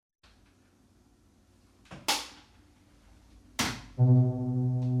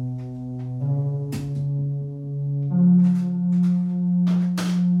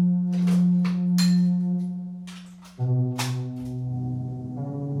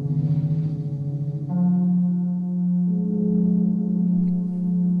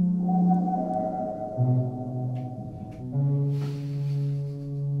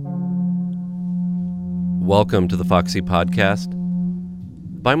Welcome to the Foxy Podcast,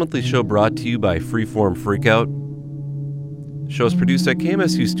 a bi-monthly show brought to you by Freeform Freakout. The show is produced at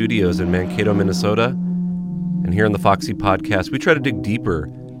KMSU Studios in Mankato, Minnesota, and here on the Foxy Podcast, we try to dig deeper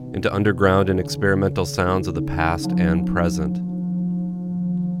into underground and experimental sounds of the past and present.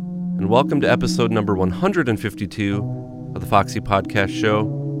 And welcome to episode number 152 of the Foxy Podcast show.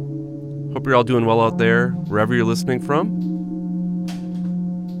 Hope you're all doing well out there, wherever you're listening from.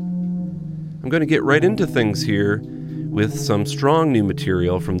 I'm going to get right into things here with some strong new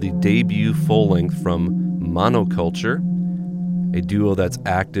material from the debut full-length from Monoculture, a duo that's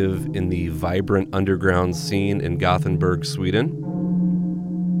active in the vibrant underground scene in Gothenburg, Sweden.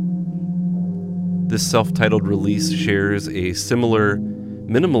 This self-titled release shares a similar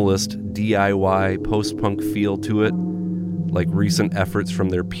minimalist DIY post-punk feel to it, like recent efforts from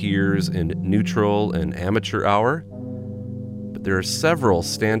their peers in Neutral and Amateur Hour. But there are several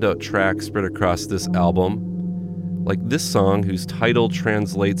standout tracks spread across this album, like this song whose title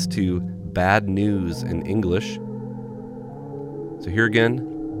translates to Bad News in English. So here again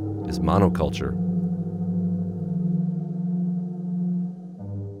is Monoculture.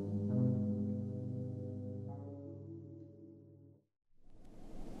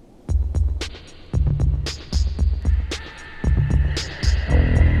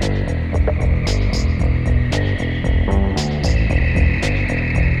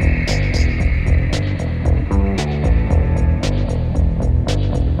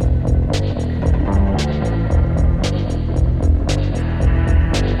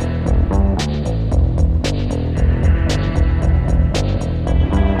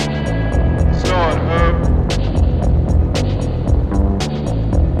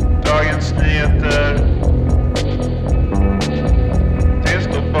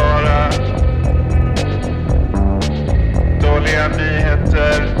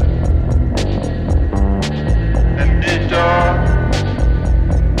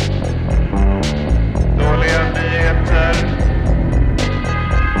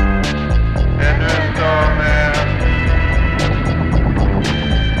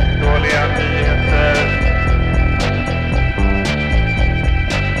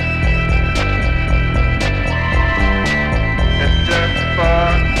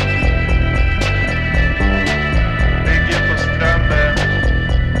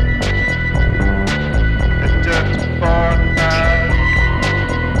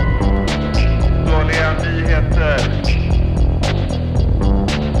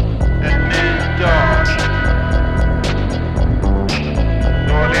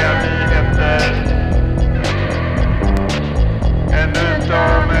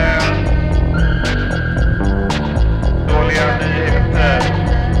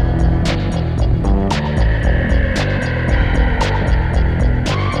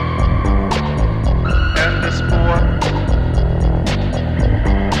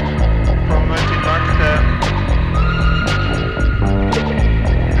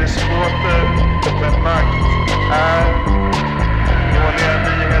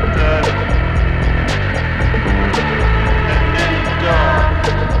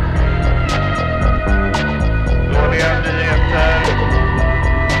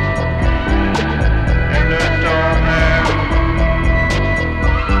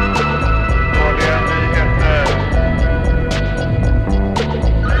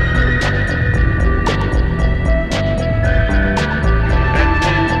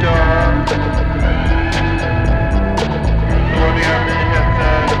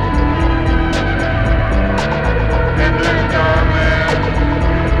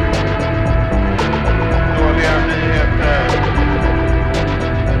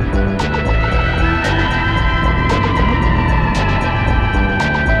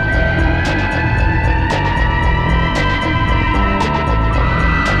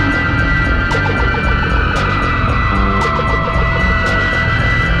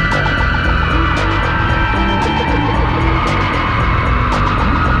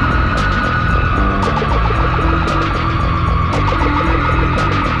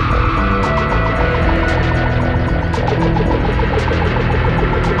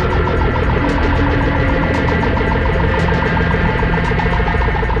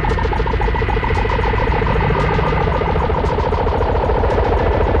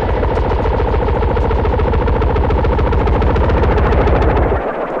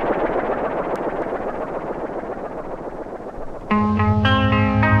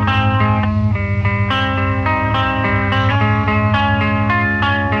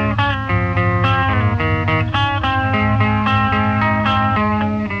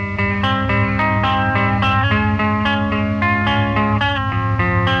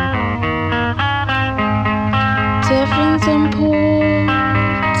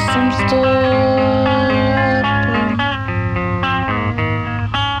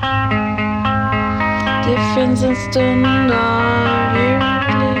 en stund av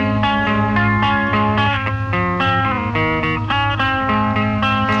ljuvlig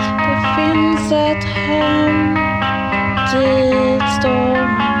det finns ett hem dit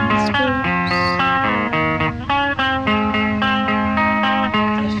stormens bus.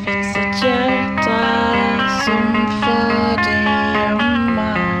 Det finns ett hjärta som för dig och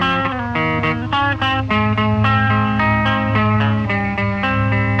mig.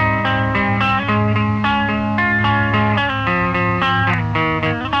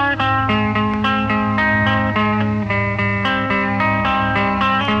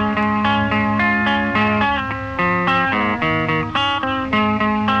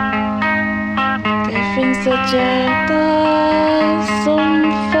 Det finns ett hjärta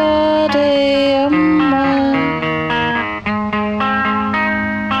som för dig och mig.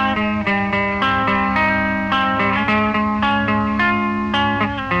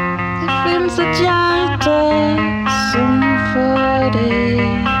 Det finns ett hjärta som för dig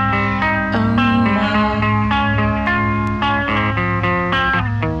och mig.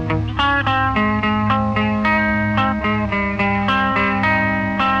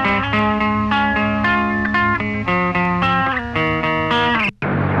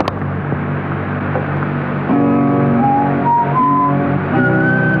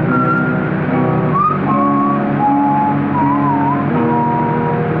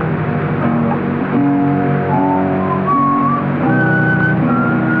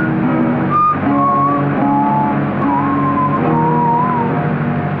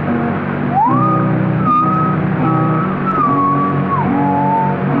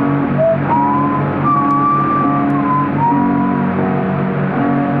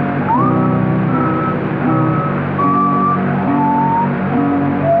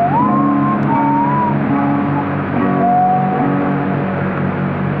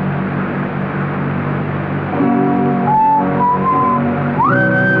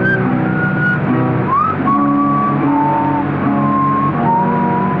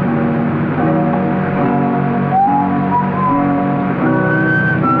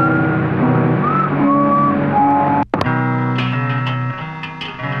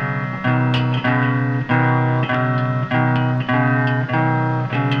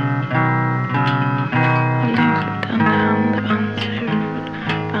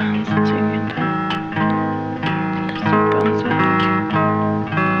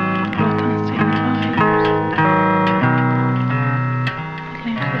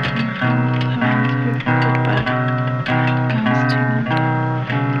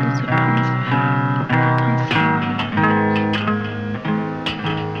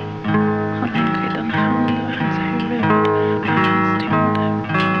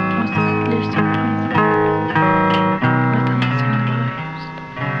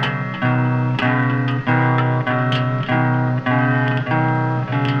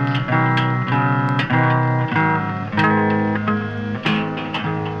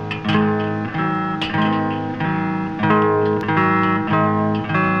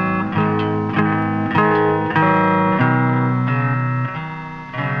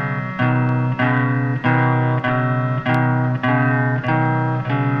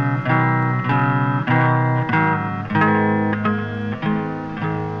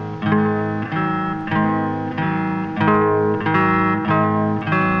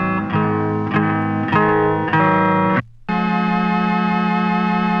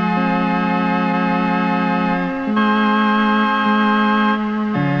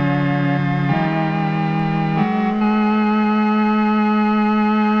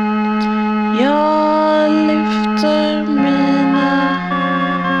 Jag lyfter mina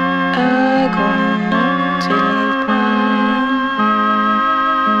ögon upp till bergen.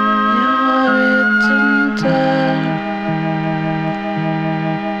 Jag vet inte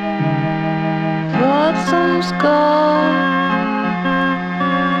vad som ska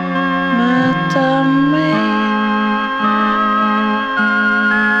möta mig.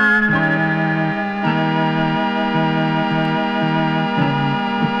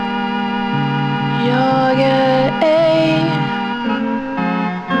 Jag är ej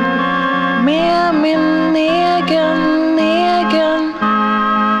med min egen.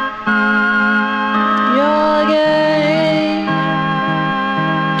 Jag är ej.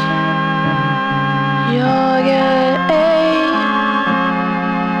 Jag är ej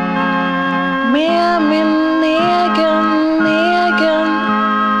med min egen.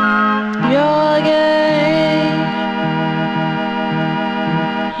 Jag är ej.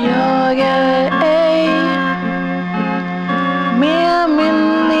 Jag är ej med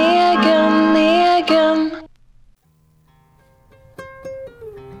min egen.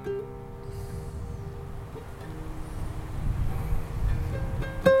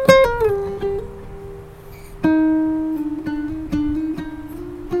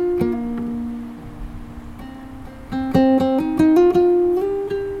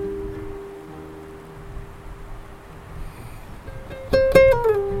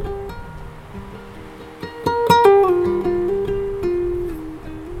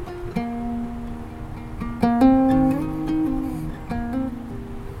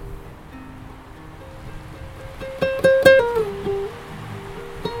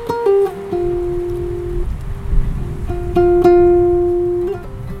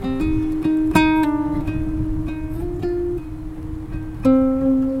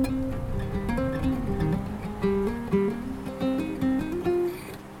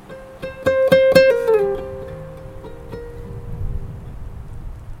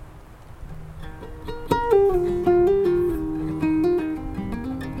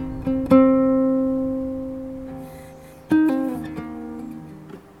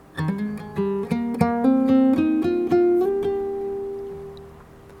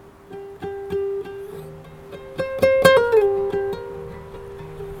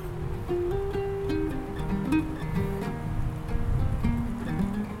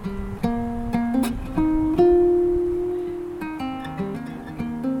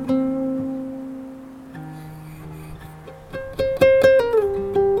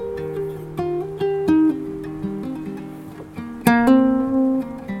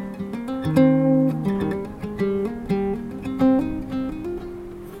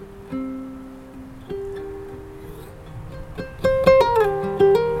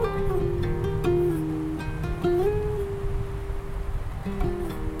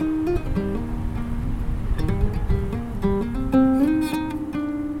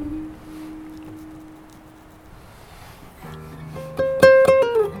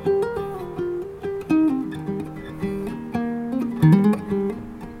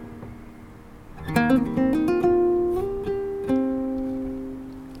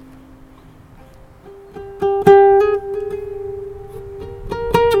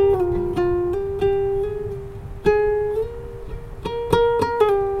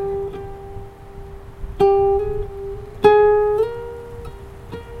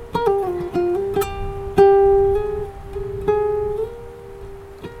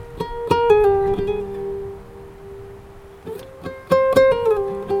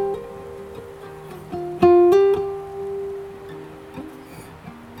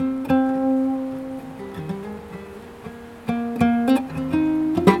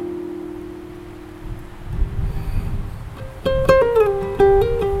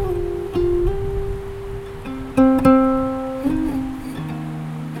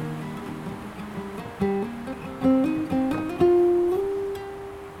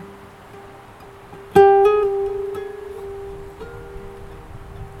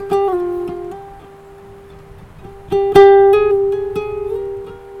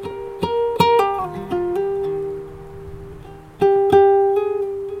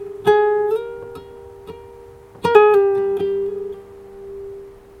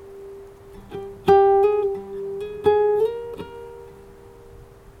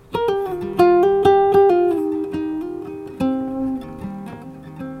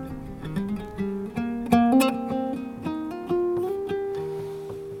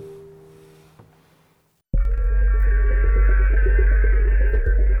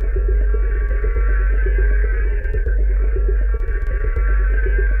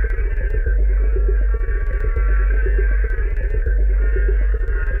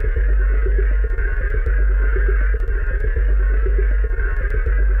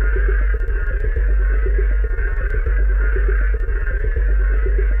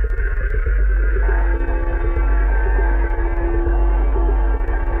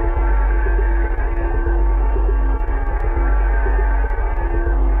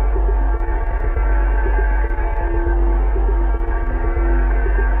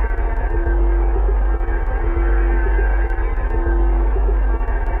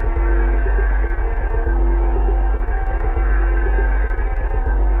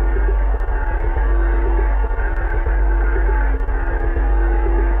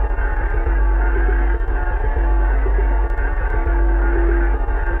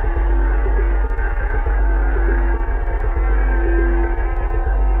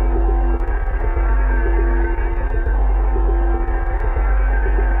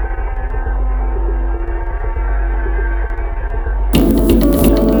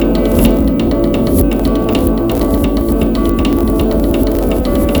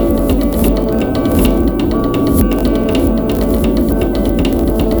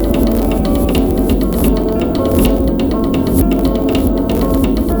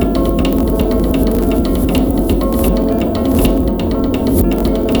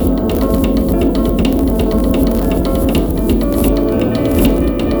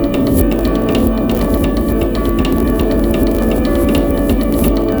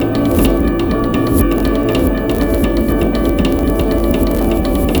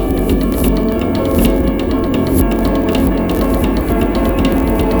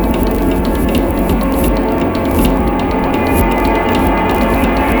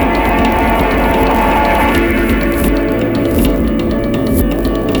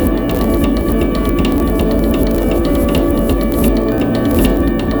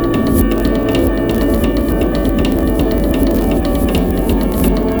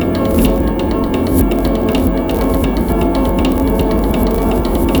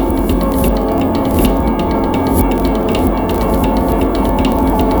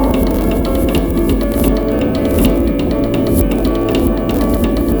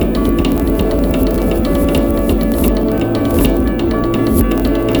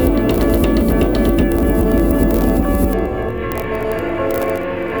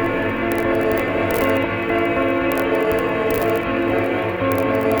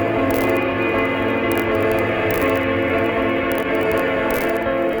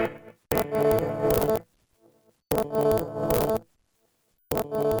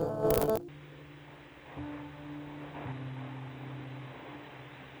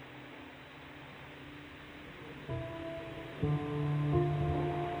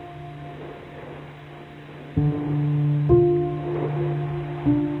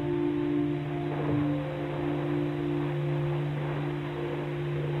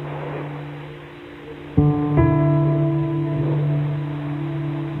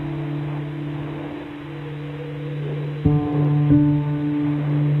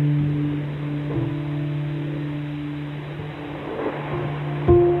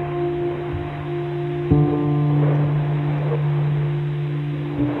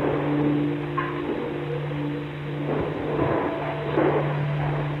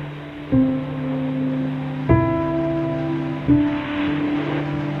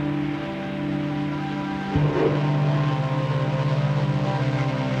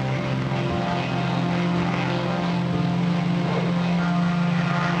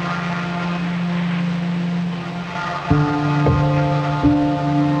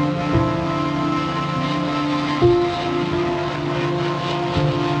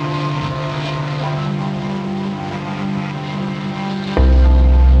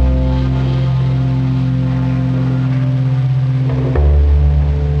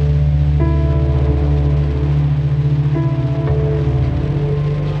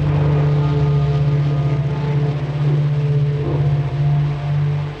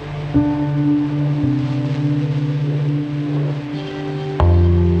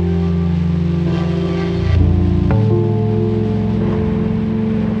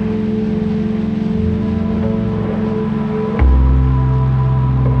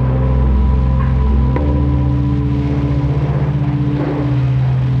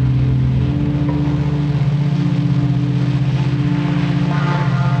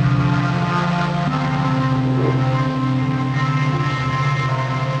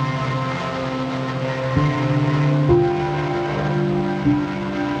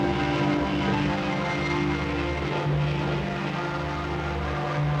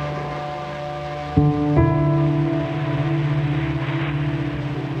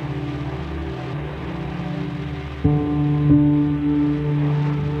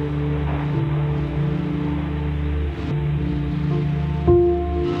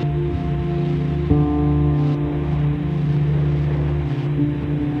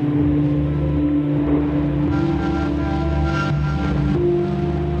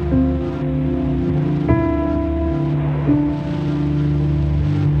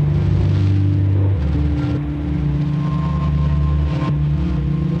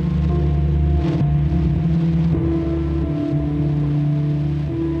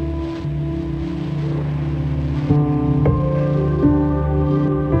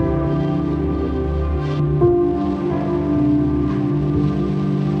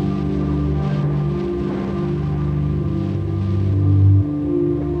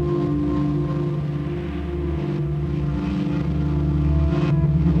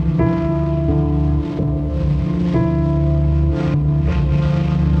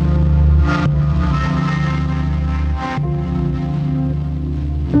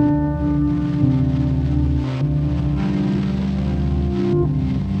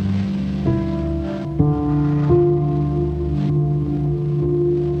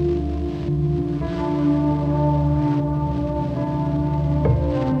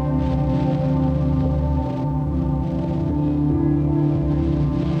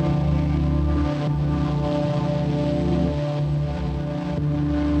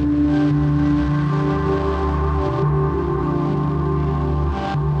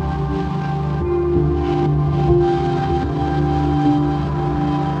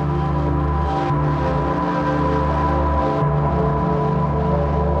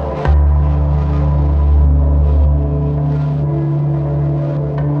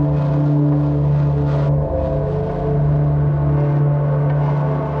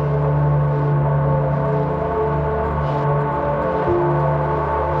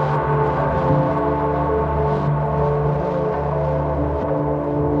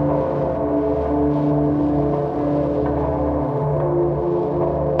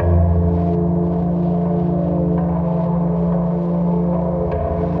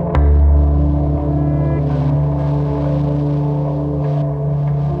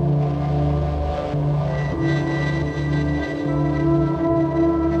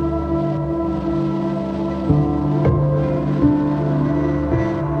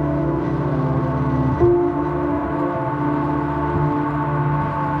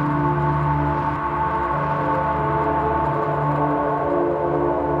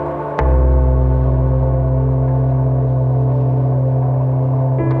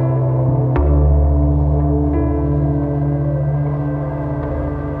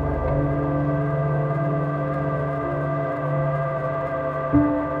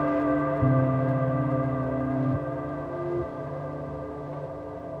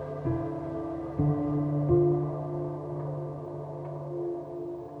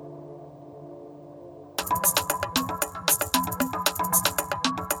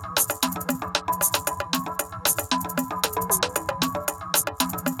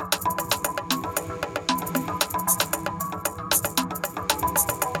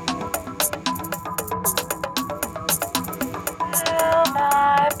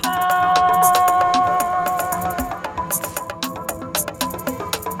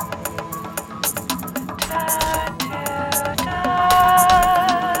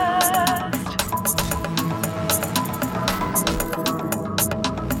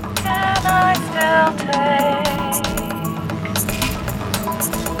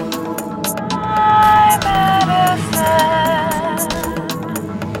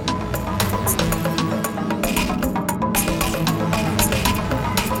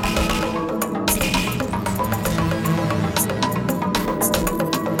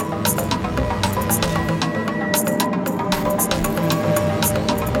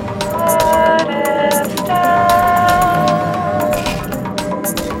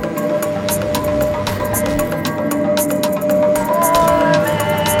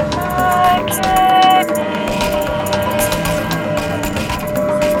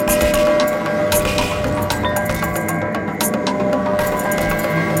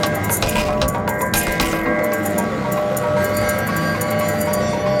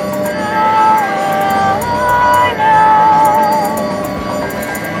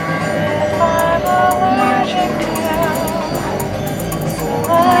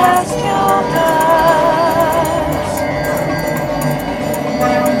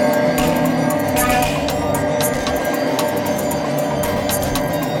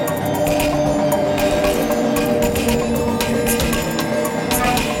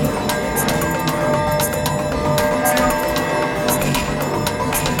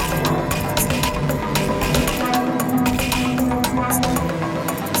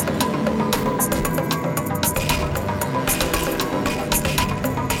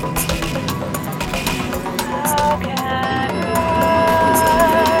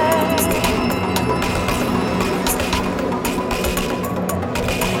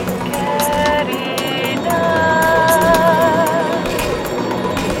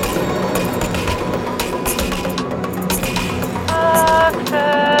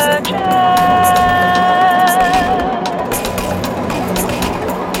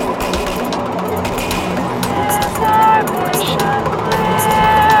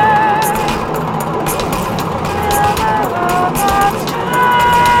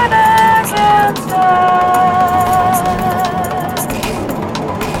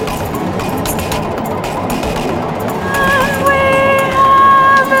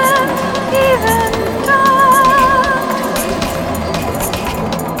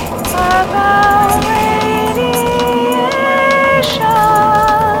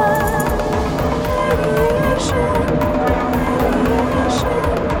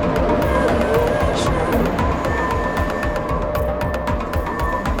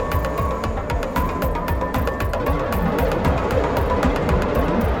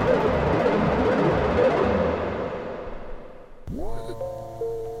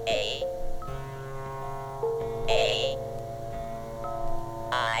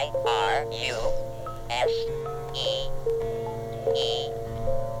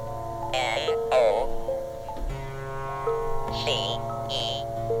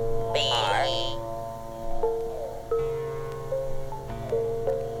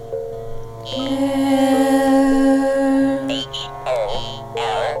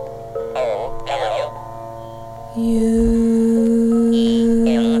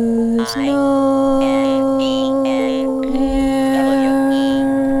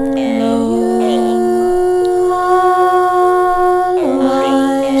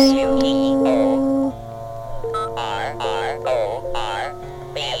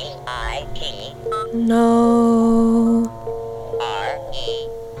 Snow.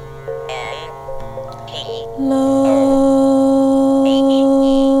 Low.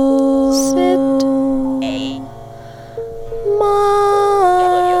 Sit.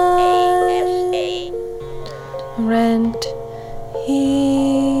 Rent. He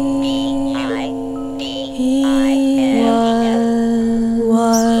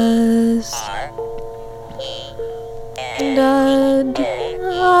was dud.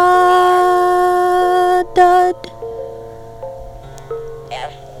 Dud.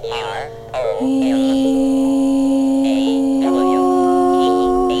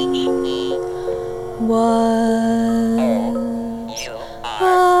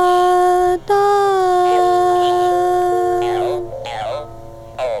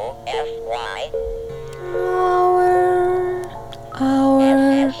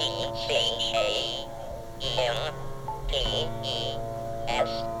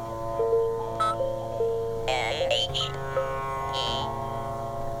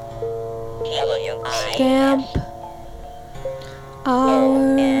 Scamp. Our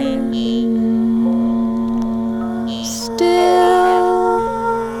still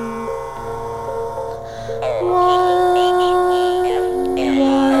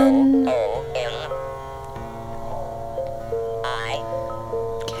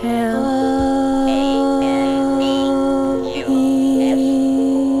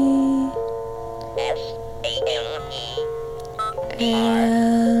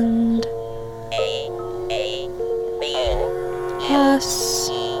one and us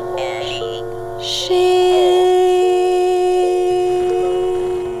she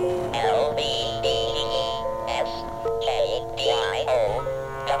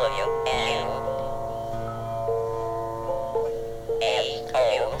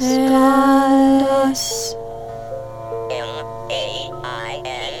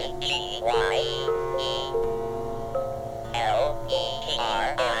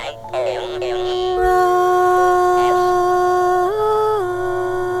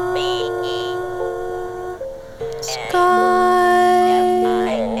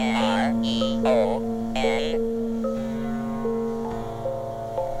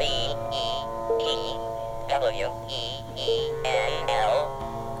and us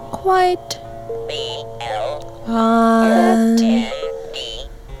quite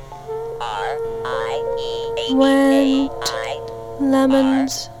went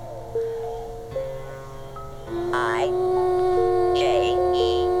lemons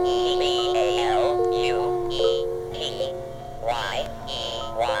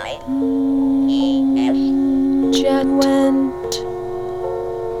jet went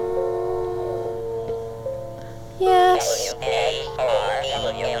yes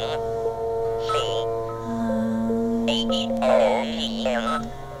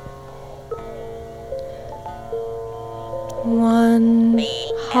one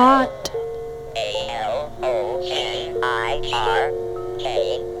hot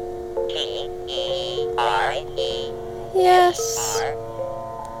yes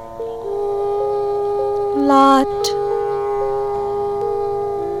lot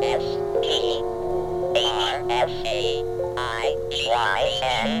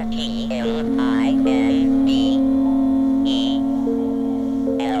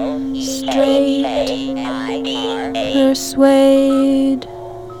straight persuade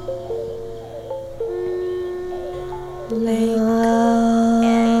lake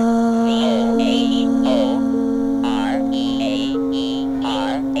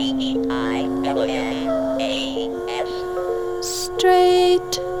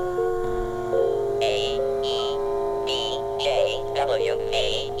straight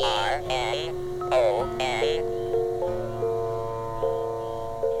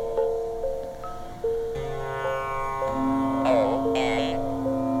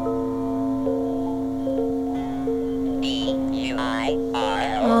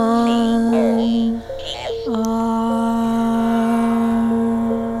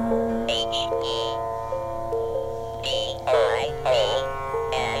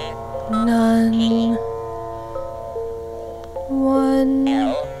none one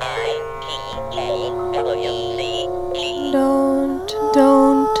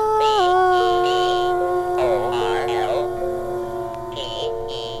don't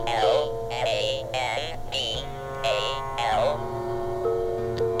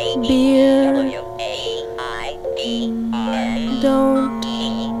beer don't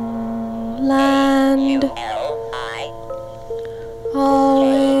land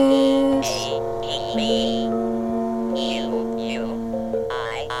always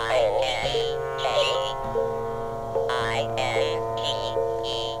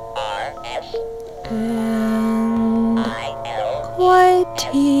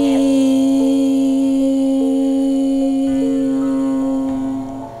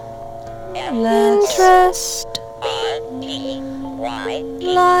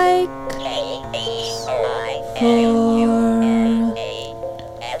like for you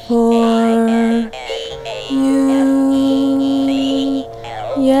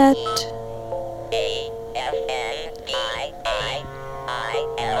yet.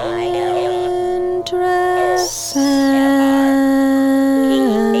 Interest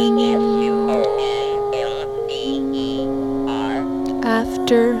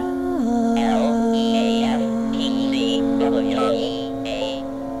after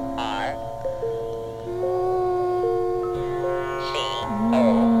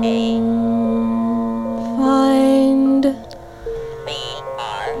find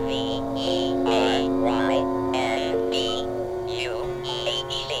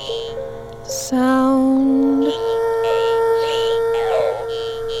sound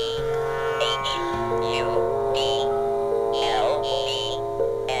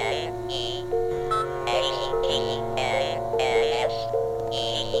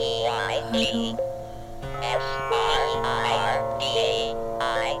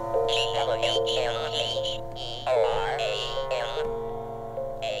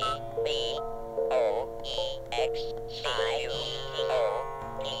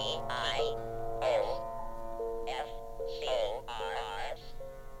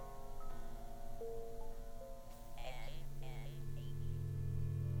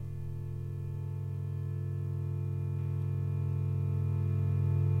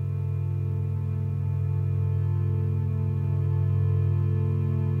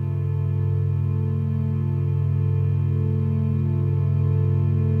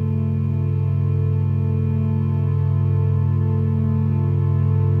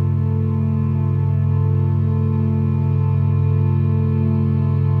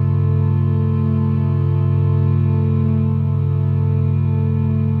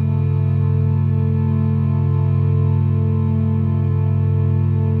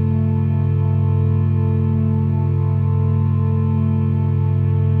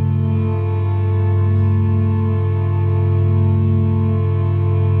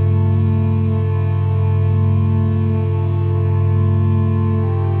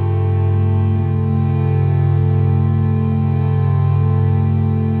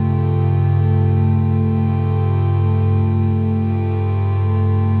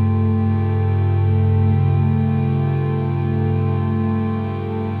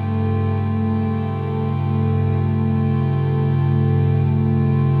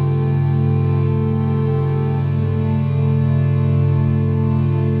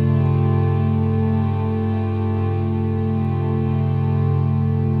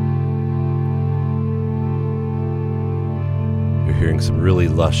hearing some really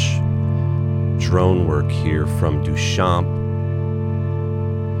lush drone work here from Duchamp.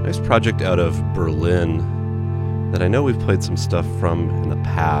 Nice project out of Berlin that I know we've played some stuff from in the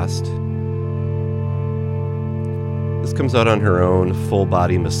past. This comes out on her own Full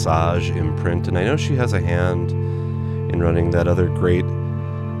Body Massage imprint, and I know she has a hand in running that other great,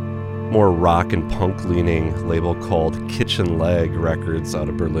 more rock and punk leaning label called Kitchen Leg Records out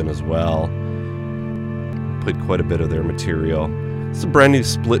of Berlin as well. Played quite a bit of their material. It's a brand new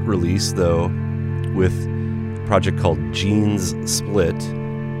Split release though, with a project called Jeans Split,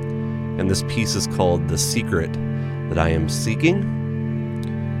 and this piece is called The Secret That I Am Seeking.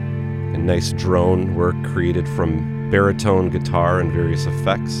 And nice drone work created from baritone guitar and various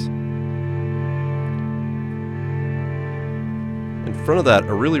effects. In front of that,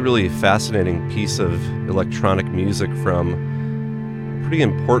 a really fascinating piece of electronic music from a pretty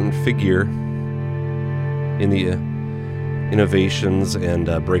important figure in the innovations and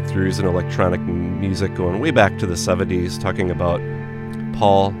breakthroughs in electronic music going way back to the 70s, talking about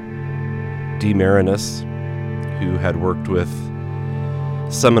Paul DeMarinis, who had worked with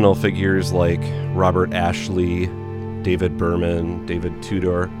seminal figures like Robert Ashley, David Berman, David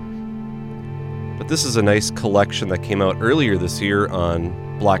Tudor. But this is a nice collection that came out earlier this year on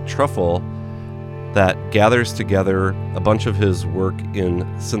Black Truffle that gathers together a bunch of his work in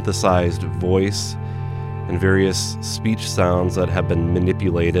synthesized voice and various speech sounds that have been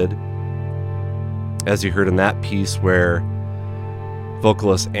manipulated. As you heard in that piece where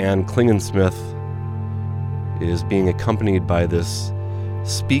vocalist Anne Klingensmith is being accompanied by this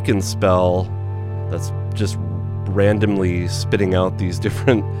speak and spell that's just randomly spitting out these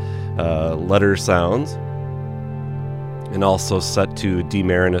different letter sounds, and also set to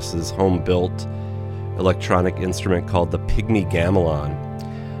DeMarinis' home-built electronic instrument called the Pygmy Gamelan.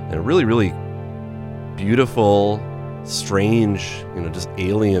 And a really beautiful, strange, just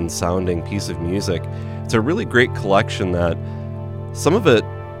alien-sounding piece of music. It's a really great collection that some of it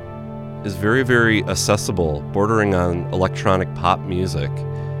is very accessible, bordering on electronic pop music.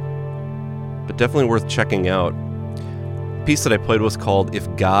 but definitely worth checking out. The piece that I played was called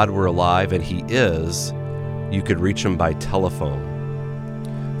If God Were Alive, and He Is, You Could Reach Him by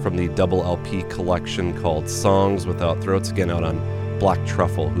Telephone, from the double LP collection called Songs Without Throats, again out on Black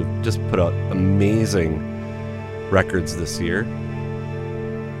Truffle, who just put out amazing records this year.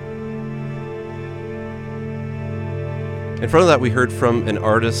 In front of that, we heard from an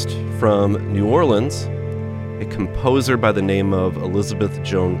artist from New Orleans, a composer by the name of Elizabeth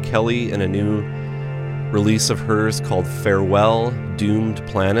Joan Kelly, and a new release of hers called Farewell, Doomed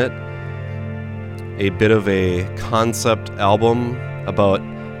Planet. A bit of a concept album about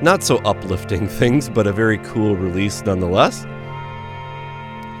not so uplifting things, but a very cool release nonetheless.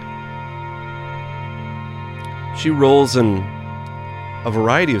 She rolls in a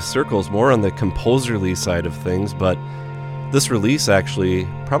variety of circles, more on the composerly side of things, but this release actually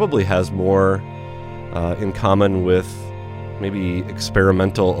probably has more in common with maybe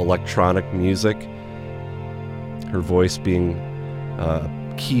experimental electronic music, her voice being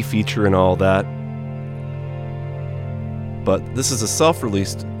a key feature in all that. But this is a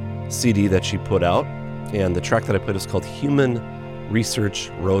self-released CD that she put out, and the track that I played is called Human Research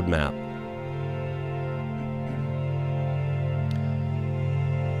Roadmap.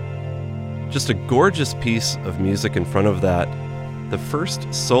 Just a gorgeous piece of music in front of that. The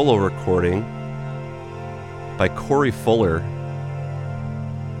first solo recording by Corey Fuller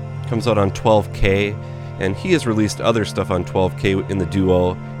comes out on 12K, and he has released other stuff on 12K in the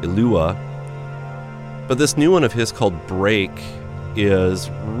duo Ilua. But this new one of his called Break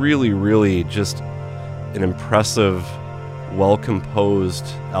is really, really just an impressive, well-composed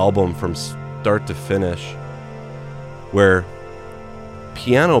album from start to finish, where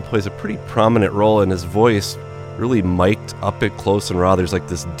piano plays a pretty prominent role, and his voice really mic'd up it close and raw. There's like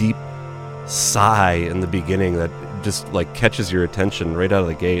this deep sigh in the beginning that just like catches your attention right out of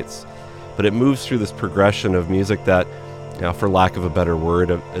the gates. But it moves through this progression of music that, you know, for lack of a better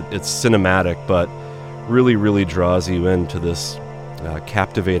word, it's cinematic, but really, really draws you into this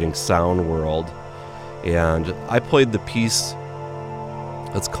captivating sound world. And I played the piece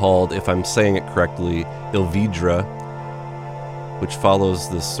that's called, if I'm saying it correctly, Il Vidre, which follows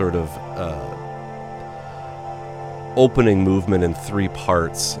this sort of opening movement in 3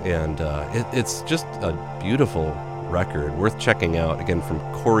 parts, and it's just a beautiful record, worth checking out, again from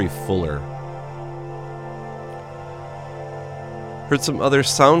Corey Fuller. Heard some other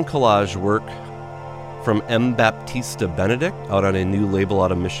sound collage work from M. Baptista Benedict, out on a new label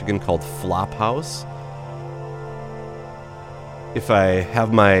out of Michigan called Flophouse. If I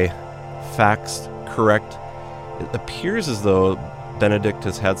have my facts correct, it appears as though Benedict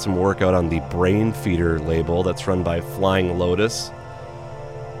has had some work out on the Brain Feeder label that's run by Flying Lotus.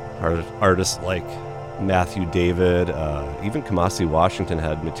 Artists like Matthew David, even Kamasi Washington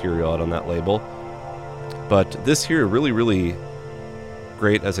had material out on that label. But this here, really, really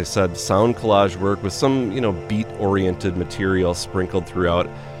great, as I said, sound collage work with some, beat-oriented material sprinkled throughout,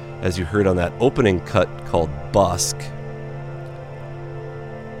 as you heard on that opening cut called Busk.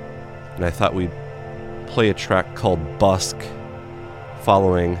 And I thought we'd play a track called Busk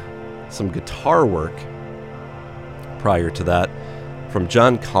following some guitar work prior to that from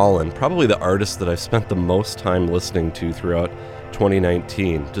John Collin, probably the artist that I've spent the most time listening to throughout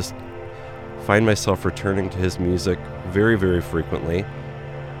 2019. Just find myself returning to his music very, very frequently.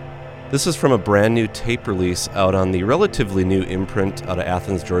 This is from a brand new tape release out on the relatively new imprint out of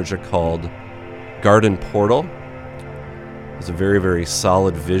Athens, Georgia called Garden Portal. It's a very, very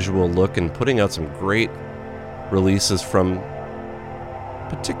solid visual look and putting out some great releases from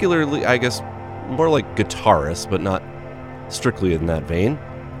particularly, I guess, more like guitarists, but not strictly in that vein.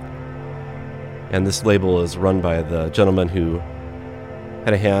 And this label is run by the gentleman who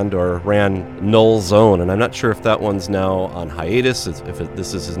had a hand or ran Null Zone, and I'm not sure if that one's now on hiatus,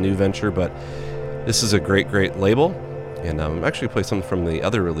 this is his new venture, but this is a great, great label. And I'm actually play something from the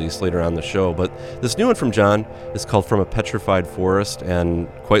other release later on the show. But this new one from John is called From a Petrified Forest, and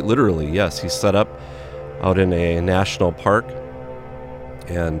quite literally, yes, he's set up out in a national park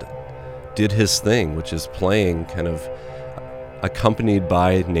and did his thing, which is playing kind of accompanied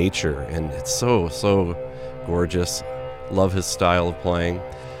by nature. And it's so, so gorgeous. Love his style of playing.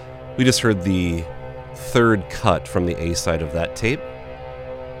 We just heard the third cut from the A side of that tape.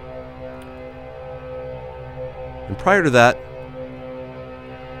 And prior to that,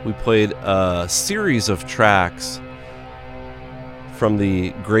 we played a series of tracks from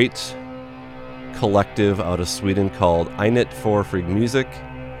the great collective out of Sweden called Einit for Free Music.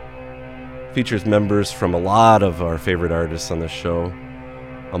 Features members from a lot of our favorite artists on the show,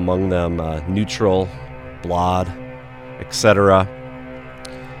 among them Neutral, Blad, etc.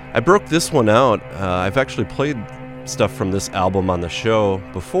 I broke this one out. I've actually played stuff from this album on the show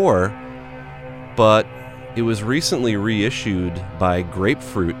before, but it was recently reissued by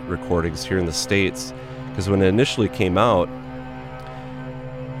Grapefruit Recordings here in the States, because when it initially came out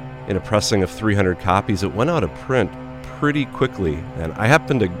in a pressing of 300 copies, it went out of print pretty quickly, and I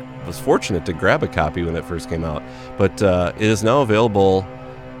was fortunate to grab a copy when it first came out, but it is now available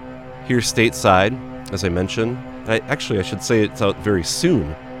here stateside, as I mentioned. I should say it's out very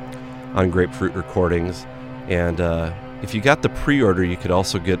soon on Grapefruit Recordings, and if you got the pre-order, you could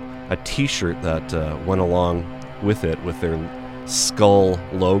also get a t-shirt that went along with it with their skull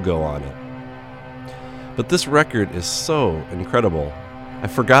logo on it. But this record is so incredible. I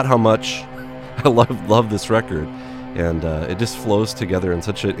forgot how much I love this record, and it just flows together in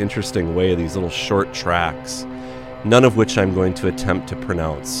such an interesting way, these little short tracks, none of which I'm going to attempt to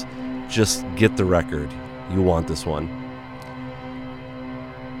pronounce. Just get the record. You want this one.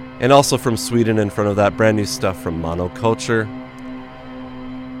 And also from Sweden in front of that, brand new stuff from Monoculture.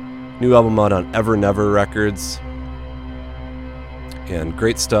 New album out on Ever Never Records. And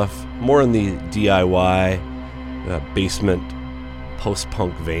great stuff, more in the DIY, basement,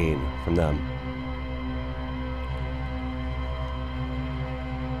 post-punk vein from them.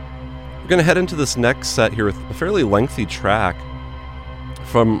 We're going to head into this next set here with a fairly lengthy track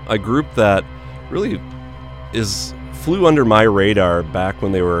from a group that really flew under my radar back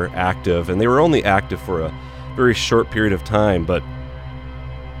when they were active, and they were only active for a very short period of time, but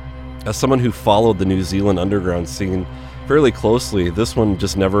as someone who followed the New Zealand underground scene fairly closely, this one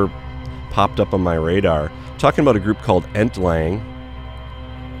just never popped up on my radar. Talking about a group called Entlang,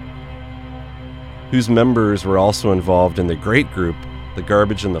 whose members were also involved in the great group The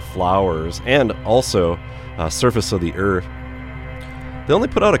Garbage and the Flowers, and also Surface of the Earth. They only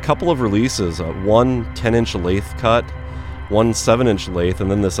put out a couple of releases, one 10-inch lathe cut, one 7-inch lathe,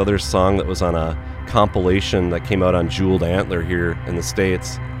 and then this other song that was on a compilation that came out on Jeweled Antler here in the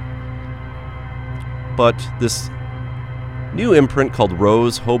States. But this new imprint called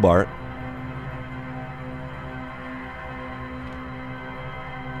Rose Hobart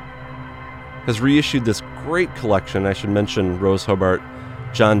has reissued this great collection. I should mention Rose Hobart,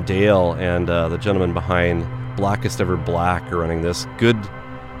 John Dale, and the gentleman behind Blackest Ever Black are running this. Good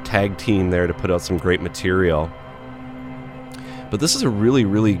tag team there to put out some great material. But this is a really,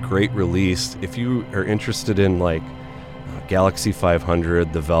 really great release. If you are interested in like Galaxy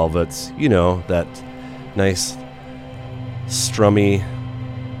 500, the Velvets, you know, that nice strummy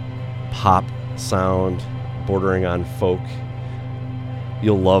pop sound bordering on folk,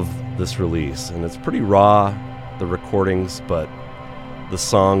 you'll love this release. And it's pretty raw, the recordings, but the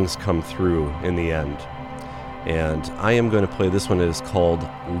songs come through in the end. And I am going to play this one. It is called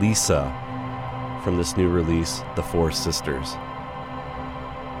Lisa, from this new release, The Four Sisters.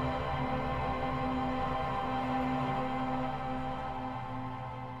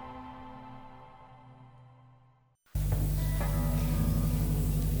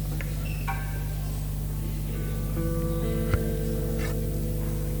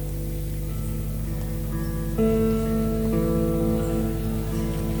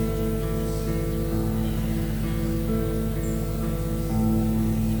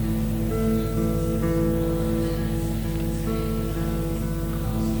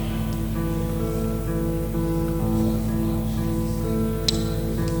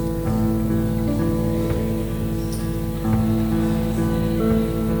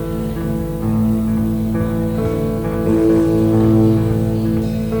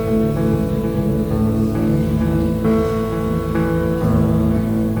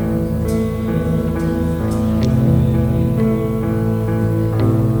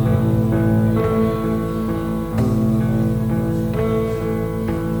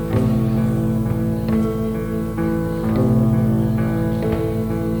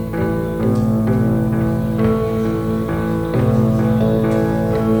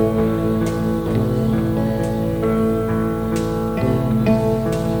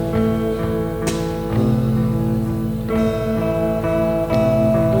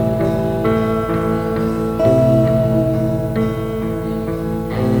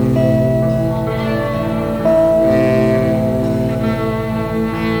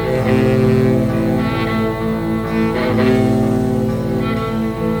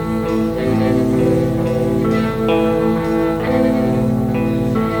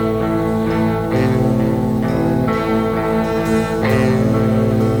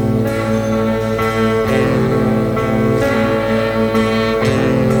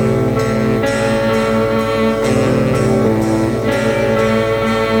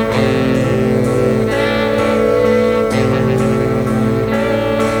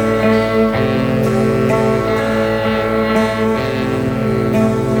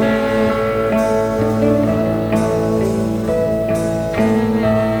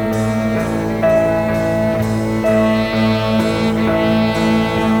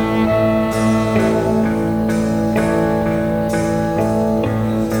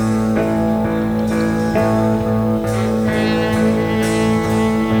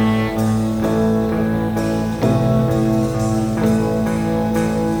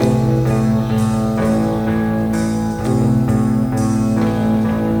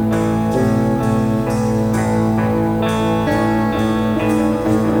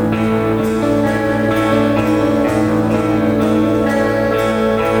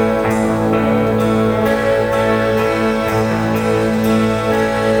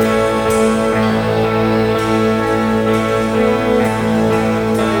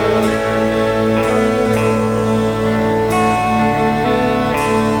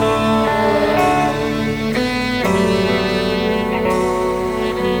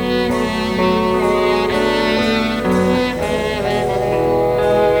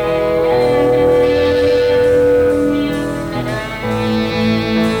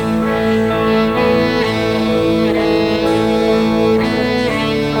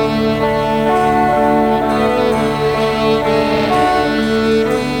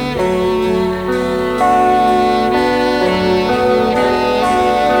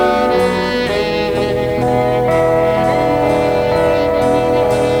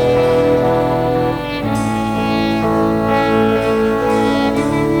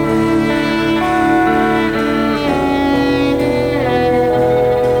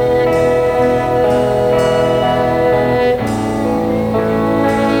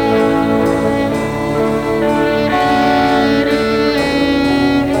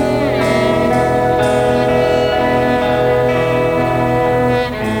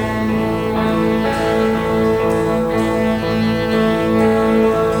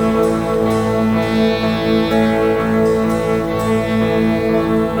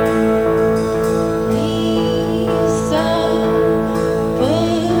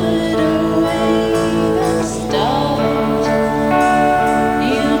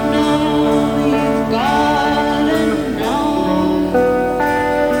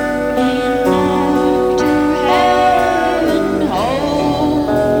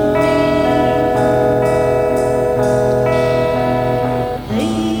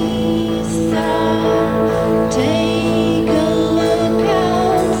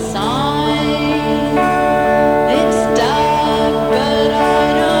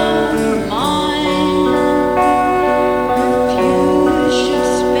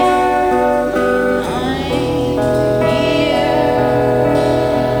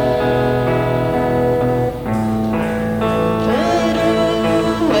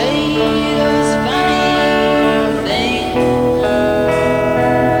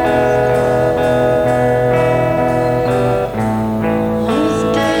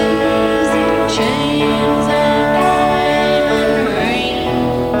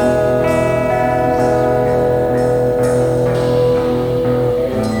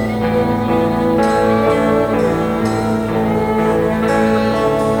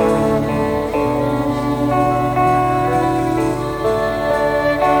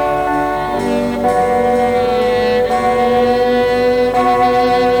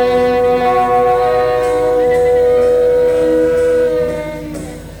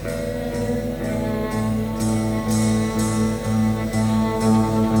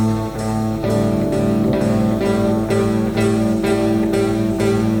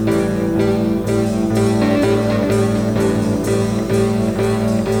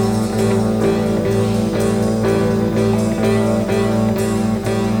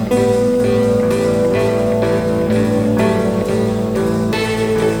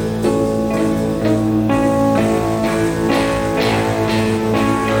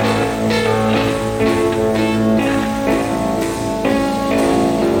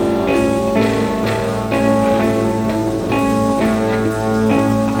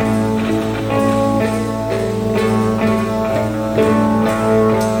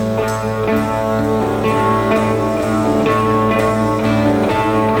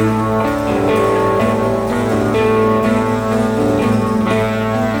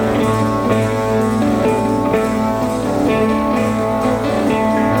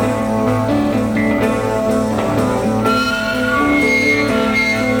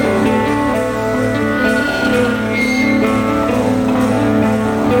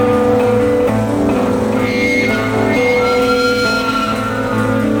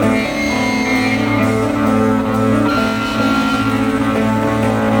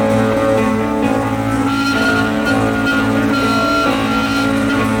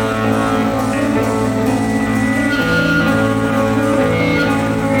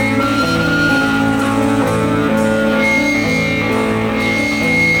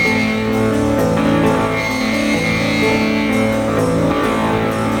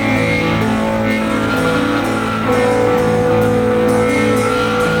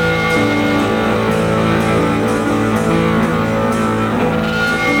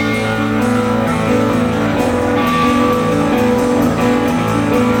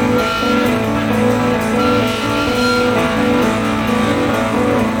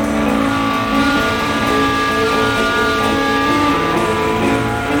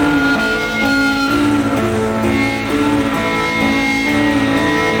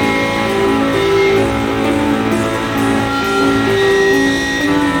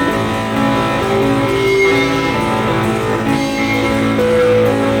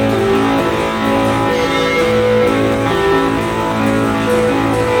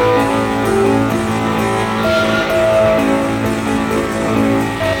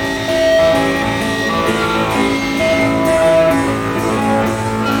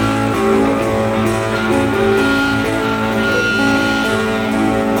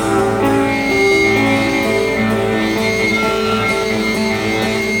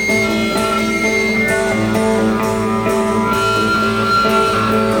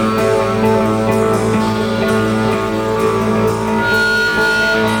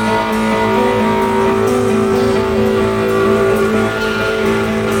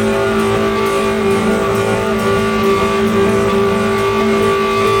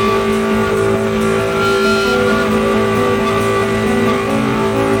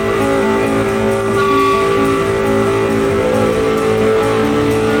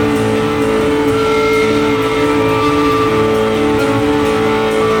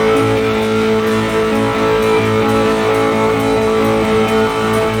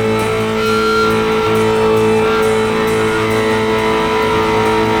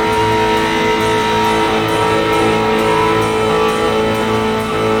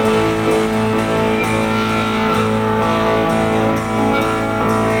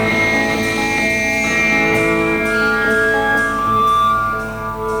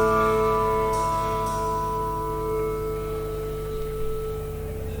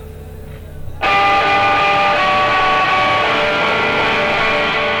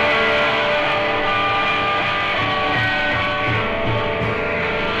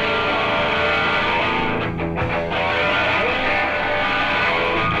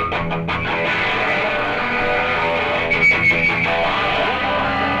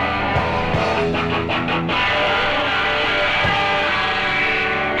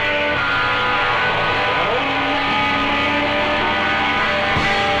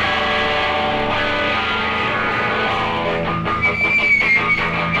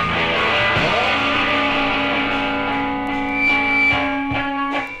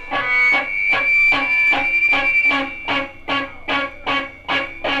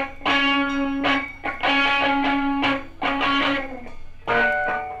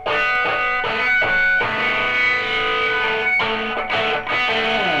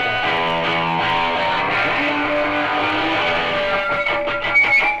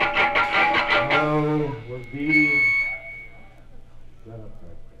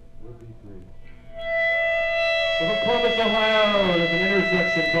 Columbus, Ohio, there's an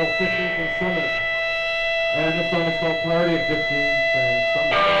intersection called 15th and Summit. And this song is called Party at 15th and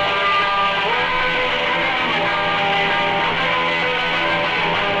Summit.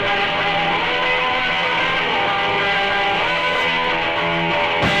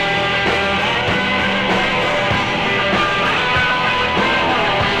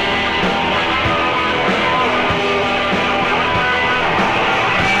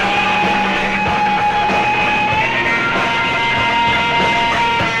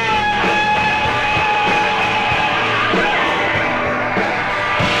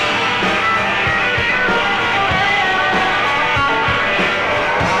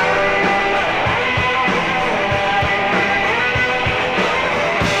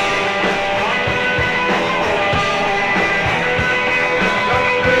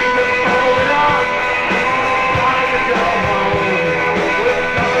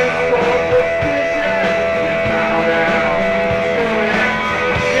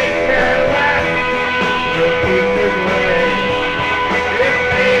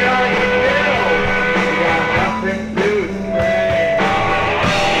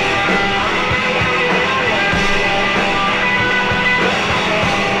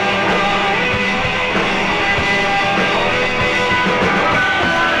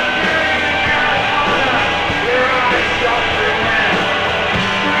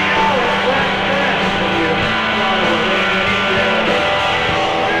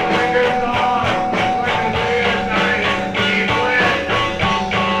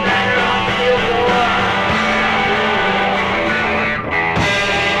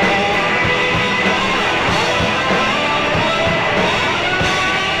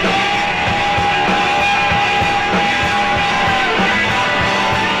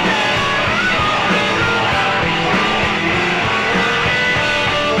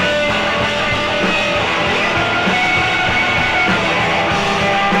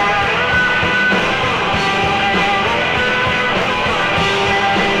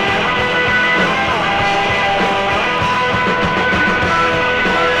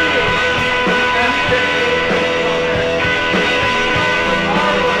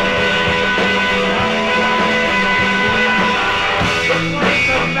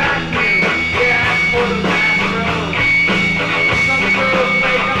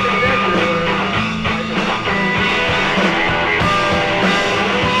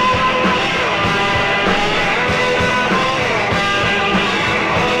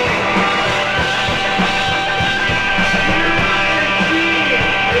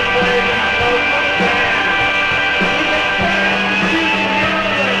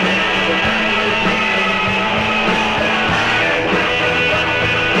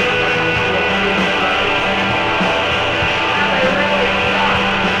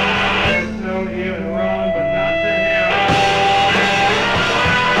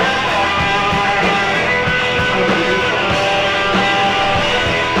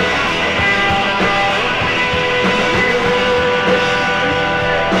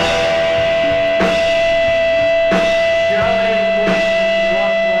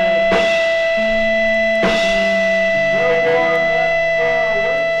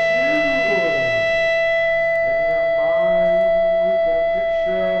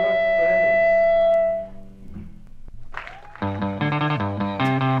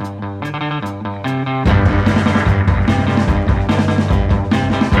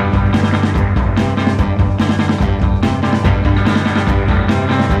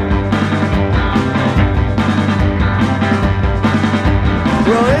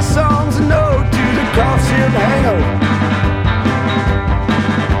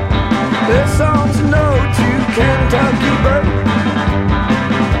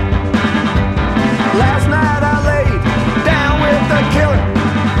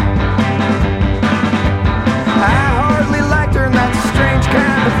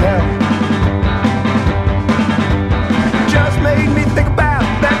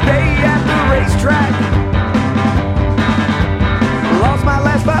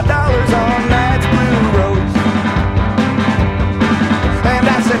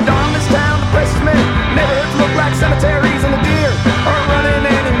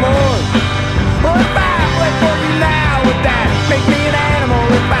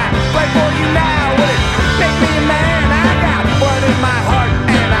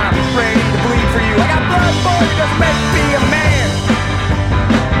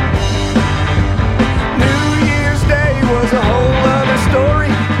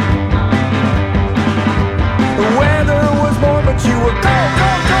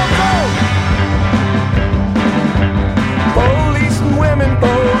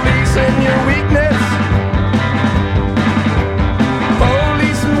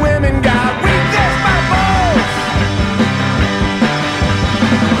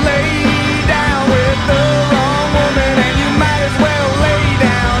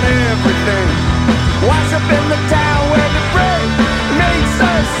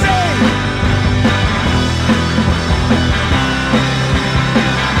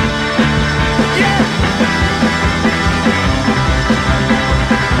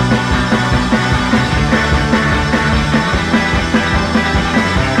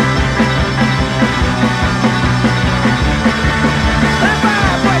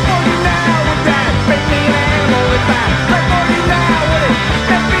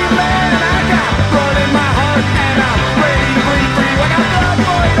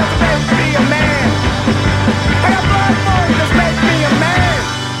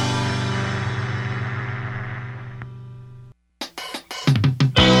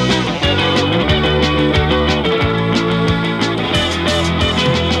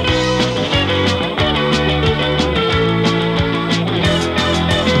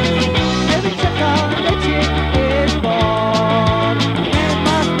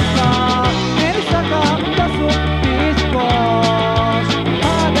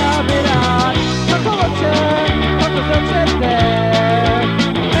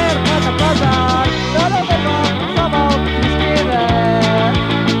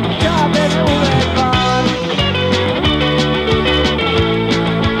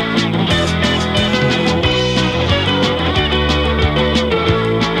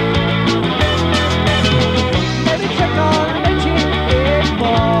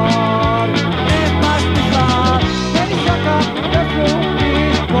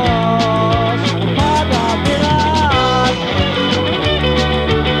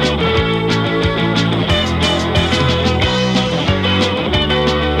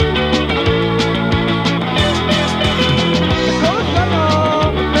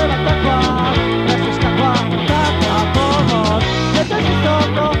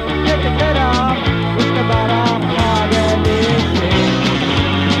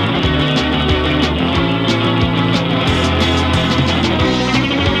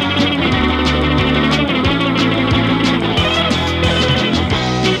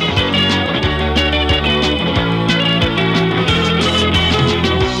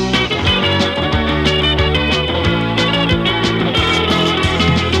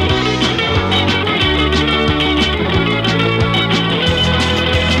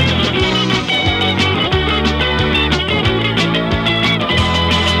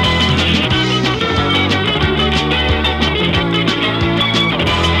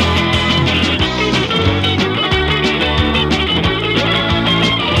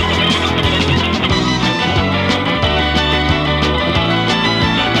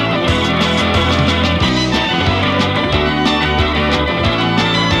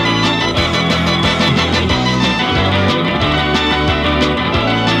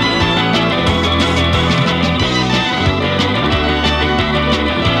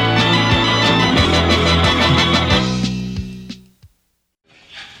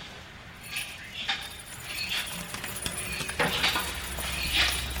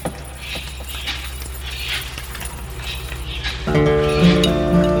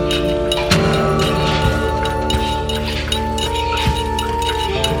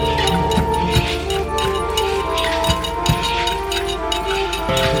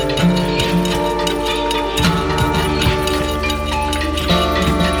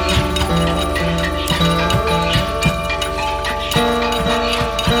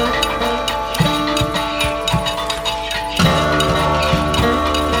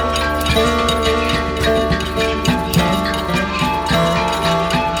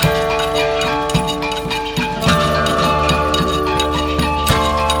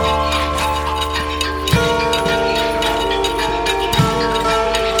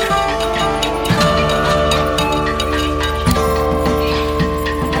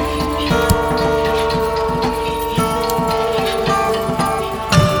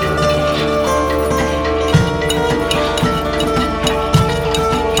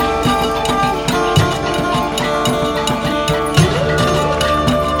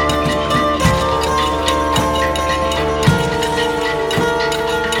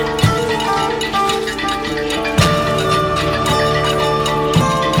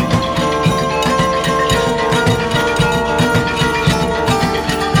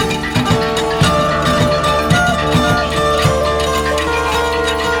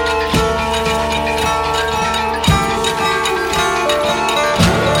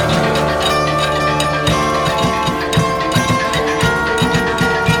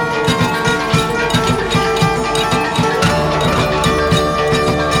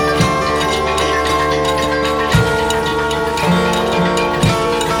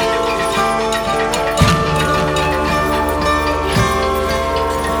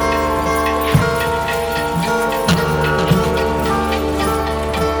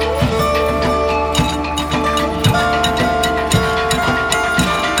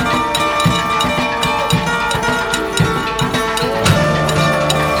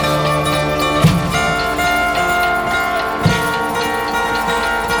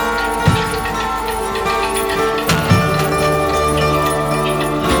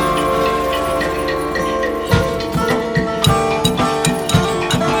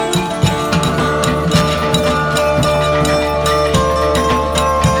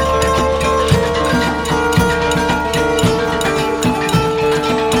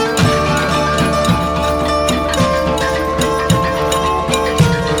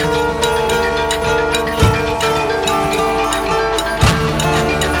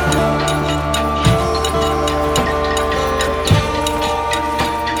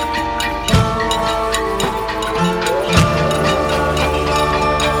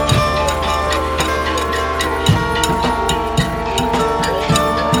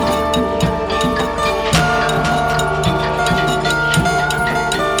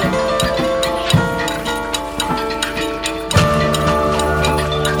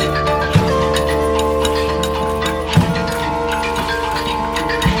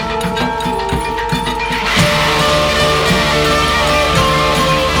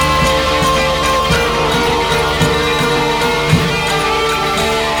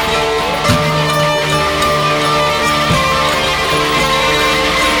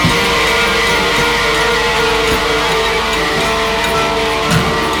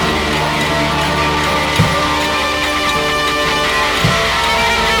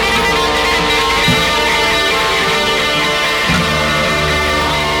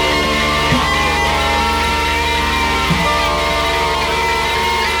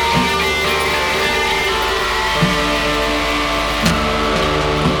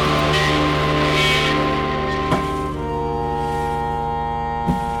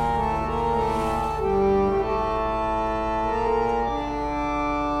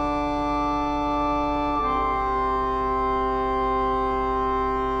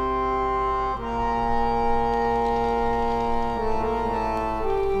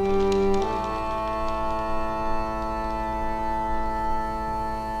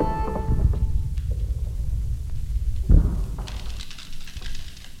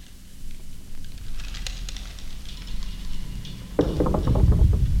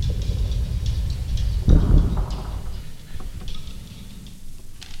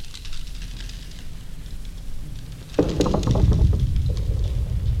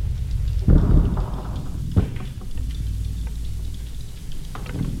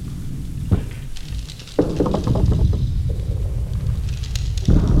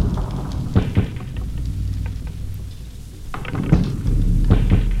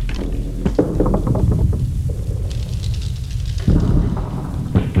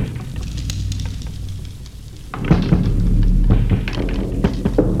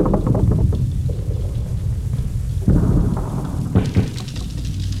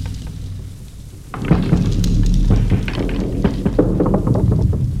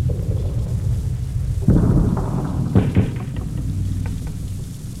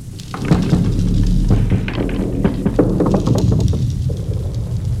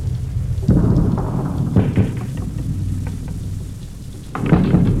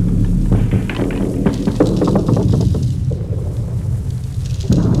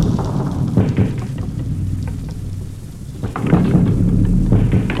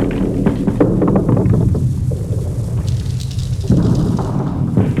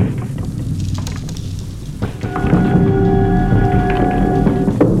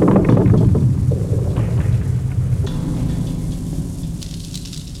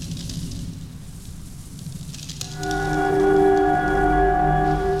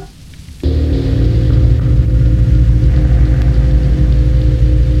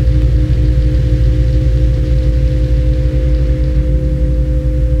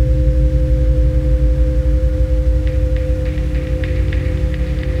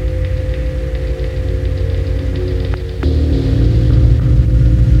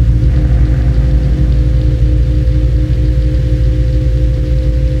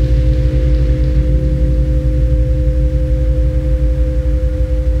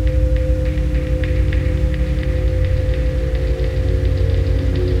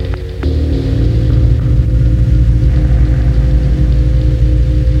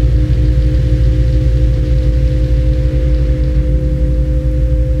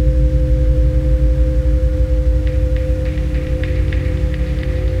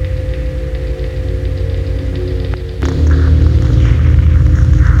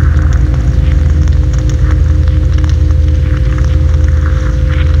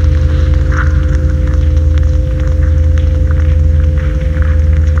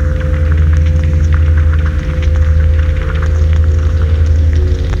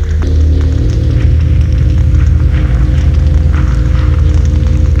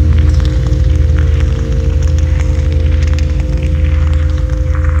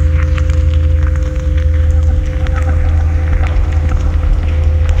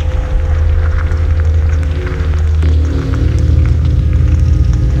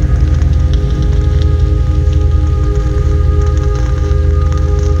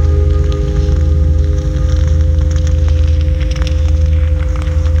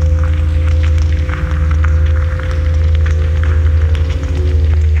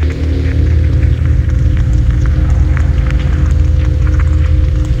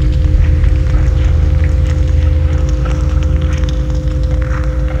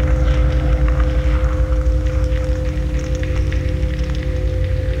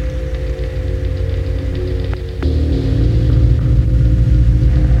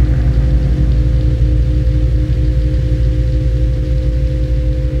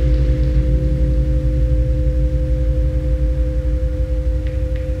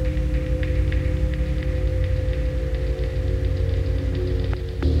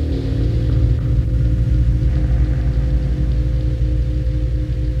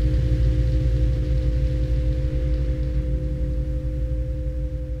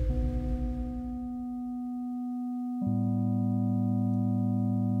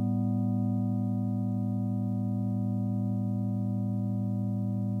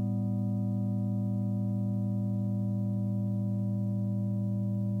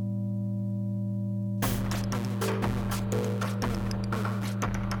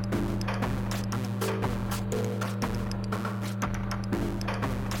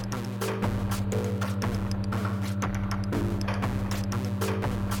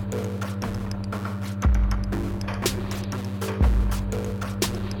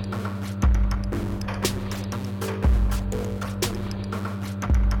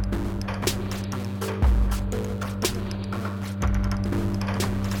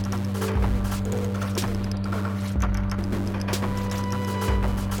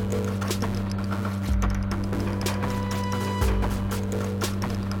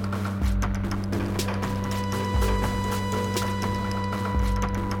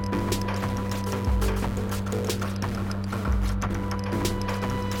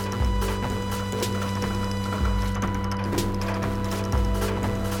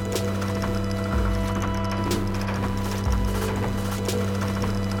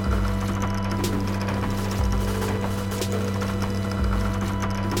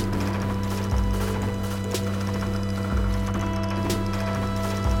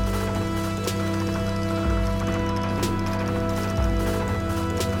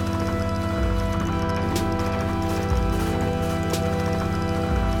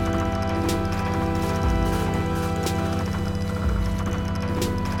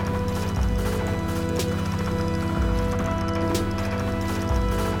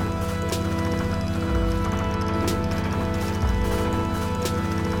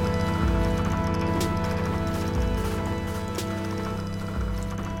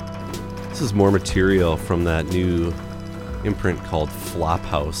 This is more material from that new imprint called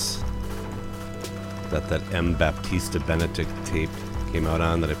Flophouse that M. Baptista Benedict tape came out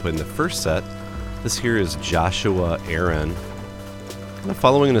on that I put in the first set. This here is Joshua Aaron, kind of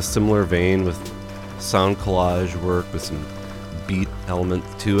following in a similar vein with sound collage work with some beat element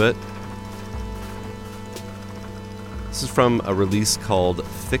to it. This is from a release called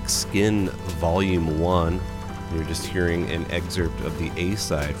Thick Skin Volume 1. You're just hearing an excerpt of the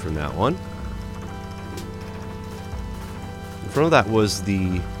A-side from that one. In front of that was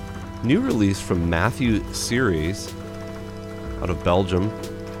the new release from Matthew Series out of Belgium,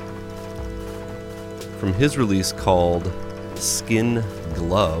 from his release called Skin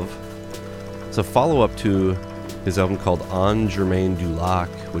Glove. It's a follow-up to his album called On Germain du Lac,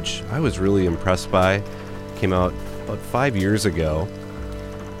 which I was really impressed by. Came out about 5 years ago.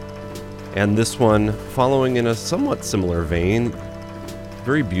 And this one, following in a somewhat similar vein,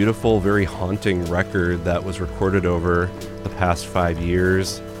 very beautiful, very haunting record that was recorded over the past 5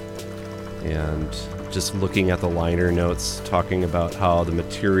 years. And just looking at the liner notes, talking about how the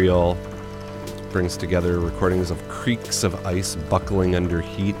material brings together recordings of creaks of ice buckling under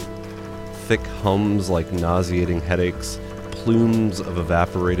heat, thick hums like nauseating headaches, plumes of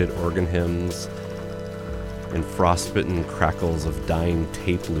evaporated organ hymns, and frostbitten crackles of dying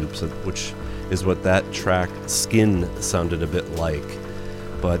tape loops, which is what that track Skin sounded a bit like.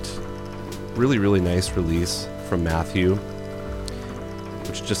 But really, really nice release from Matthew,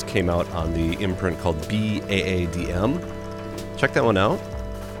 which just came out on the imprint called BAADM. Check that one out.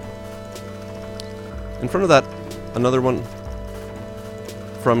 In front of that, another one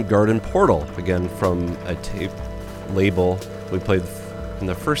from Garden Portal, again from a tape label we played in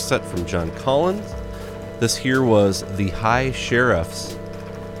the first set from John Collins. This here was The High Sheriffs.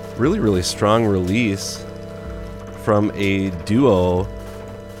 Really, really strong release from a duo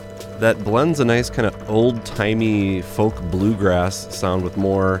that blends a nice kind of old-timey folk bluegrass sound with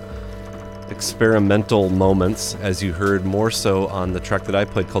more experimental moments, as you heard more so on the track that I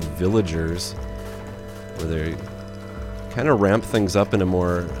played called Villagers, where they kind of ramp things up in a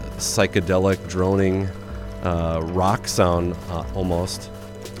more psychedelic, droning rock sound almost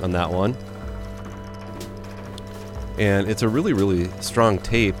on that one. And it's a really, really strong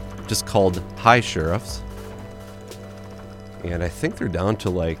tape, just called High Sheriffs. And I think they're down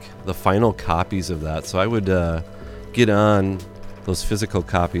to like the final copies of that. So I would get on those physical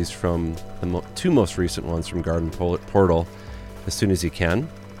copies from the two most recent ones from Garden Portal as soon as you can.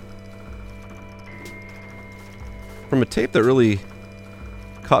 From a tape that really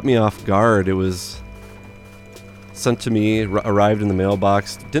caught me off guard, it was sent to me, arrived in the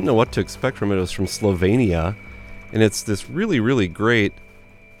mailbox, didn't know what to expect from it. It was from Slovenia. And it's this really, really great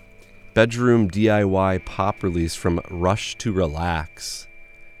bedroom DIY pop release from Rush to Relax.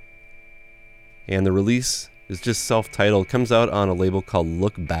 And the release is just self-titled. Comes out on a label called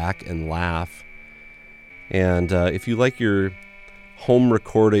Look Back and Laugh. And if you like your home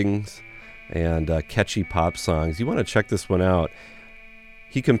recordings and catchy pop songs, you want to check this one out.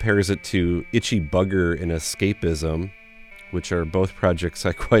 He compares it to Itchy Bugger and Escapism, which are both projects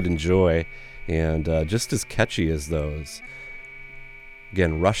I quite enjoy. And just as catchy as those.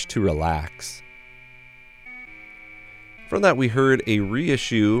 Again, Rush to Relax. From that, we heard a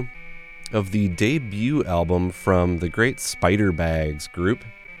reissue of the debut album from the great Spiderbags group,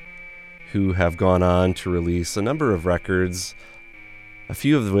 who have gone on to release a number of records, a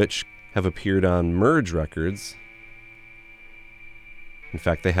few of which have appeared on Merge Records. In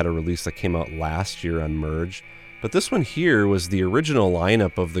fact, they had a release that came out last year on Merge. But this one here was the original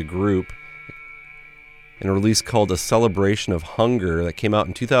lineup of the group, in a release called A Celebration of Hunger that came out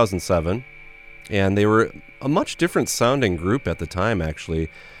in 2007. And they were a much different sounding group at the time, actually.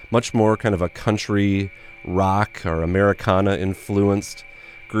 Much more kind of a country rock or Americana influenced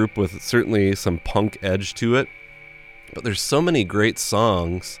group with certainly some punk edge to it. But there's so many great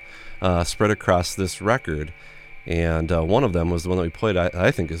songs spread across this record. And one of them was the one that we played,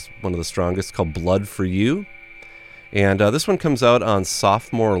 I think is one of the strongest, called Blood for You. And this one comes out on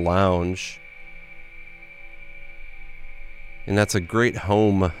Sophomore Lounge. And that's a great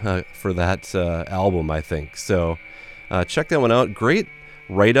home for that album, I think. So check that one out. Great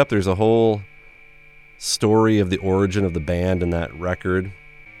write-up. There's a whole story of the origin of the band in that record.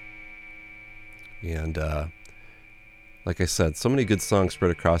 And like I said, so many good songs spread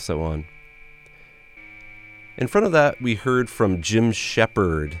across that one. In front of that, we heard from Jim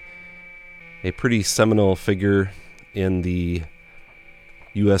Shepard, a pretty seminal figure in the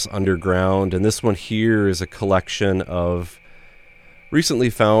U.S. underground. And this one here is a collection of recently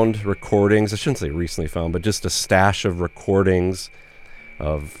found recordings. I shouldn't say recently found, but just a stash of recordings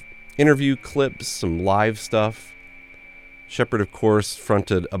of interview clips, some live stuff. Shepherd, of course,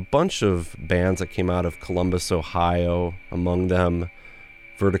 fronted a bunch of bands that came out of Columbus, Ohio, among them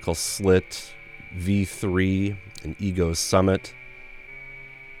Vertical Slit, V3, and Ego Summit.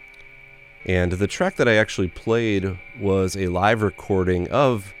 And the track that I actually played was a live recording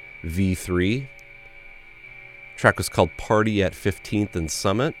of V3. The track was called Party at 15th and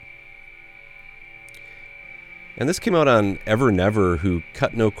Summit. And this came out on Ever Never, who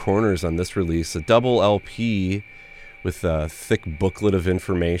cut no corners on this release. A double LP with a thick booklet of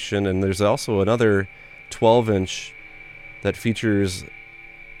information. And there's also another 12-inch that features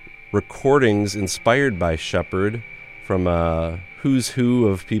recordings inspired by Shepherd from who's who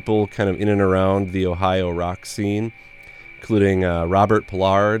of people kind of in and around the Ohio rock scene, including Robert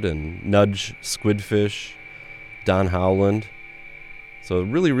Pollard and Nudge Squidfish, Don Howland. So a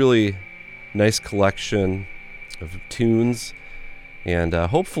really, really nice collection of tunes, and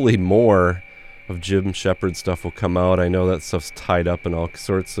hopefully more of Jim Shepherd stuff will come out. I know that stuff's tied up in all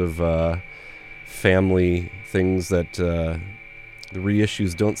sorts of family things that the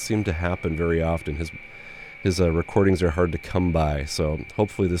reissues don't seem to happen very often. His recordings are hard to come by, so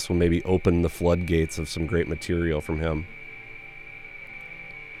hopefully this will maybe open the floodgates of some great material from him.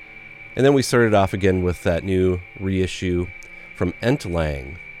 And then we started off again with that new reissue from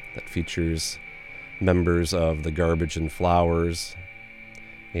Entlang that features members of the Garbage and Flowers,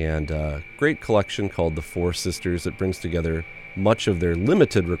 and a great collection called The Four Sisters that brings together much of their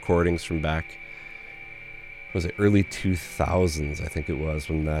limited recordings from back, was it early 2000s, I think it was,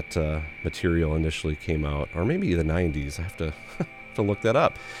 when that material initially came out, or maybe the 90s. I have to look that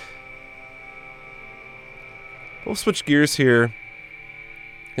up. We'll switch gears here.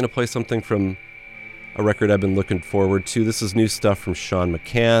 I'm going to play something from a record I've been looking forward to. This is new stuff from Sean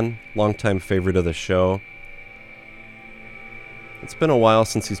McCann, longtime favorite of the show. It's been a while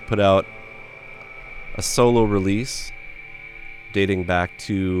since he's put out a solo release dating back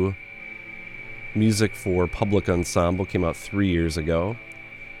to Music for Public Ensemble, came out 3 years ago.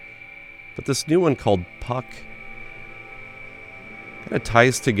 But this new one called Puck kind of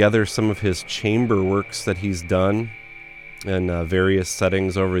ties together some of his chamber works that he's done in various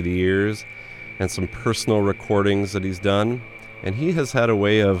settings over the years, and some personal recordings that he's done. And he has had a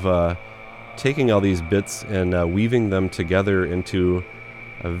way of taking all these bits and weaving them together into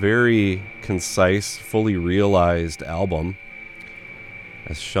a very concise, fully realized album,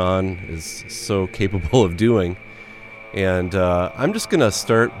 as Sean is so capable of doing. And I'm just going to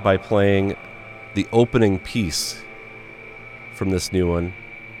start by playing the opening piece from this new one.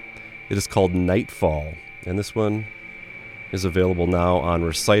 It is called Nightfall, and this one is available now on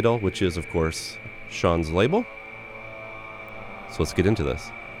Recital, which is, of course, Sean's label. So let's get into this.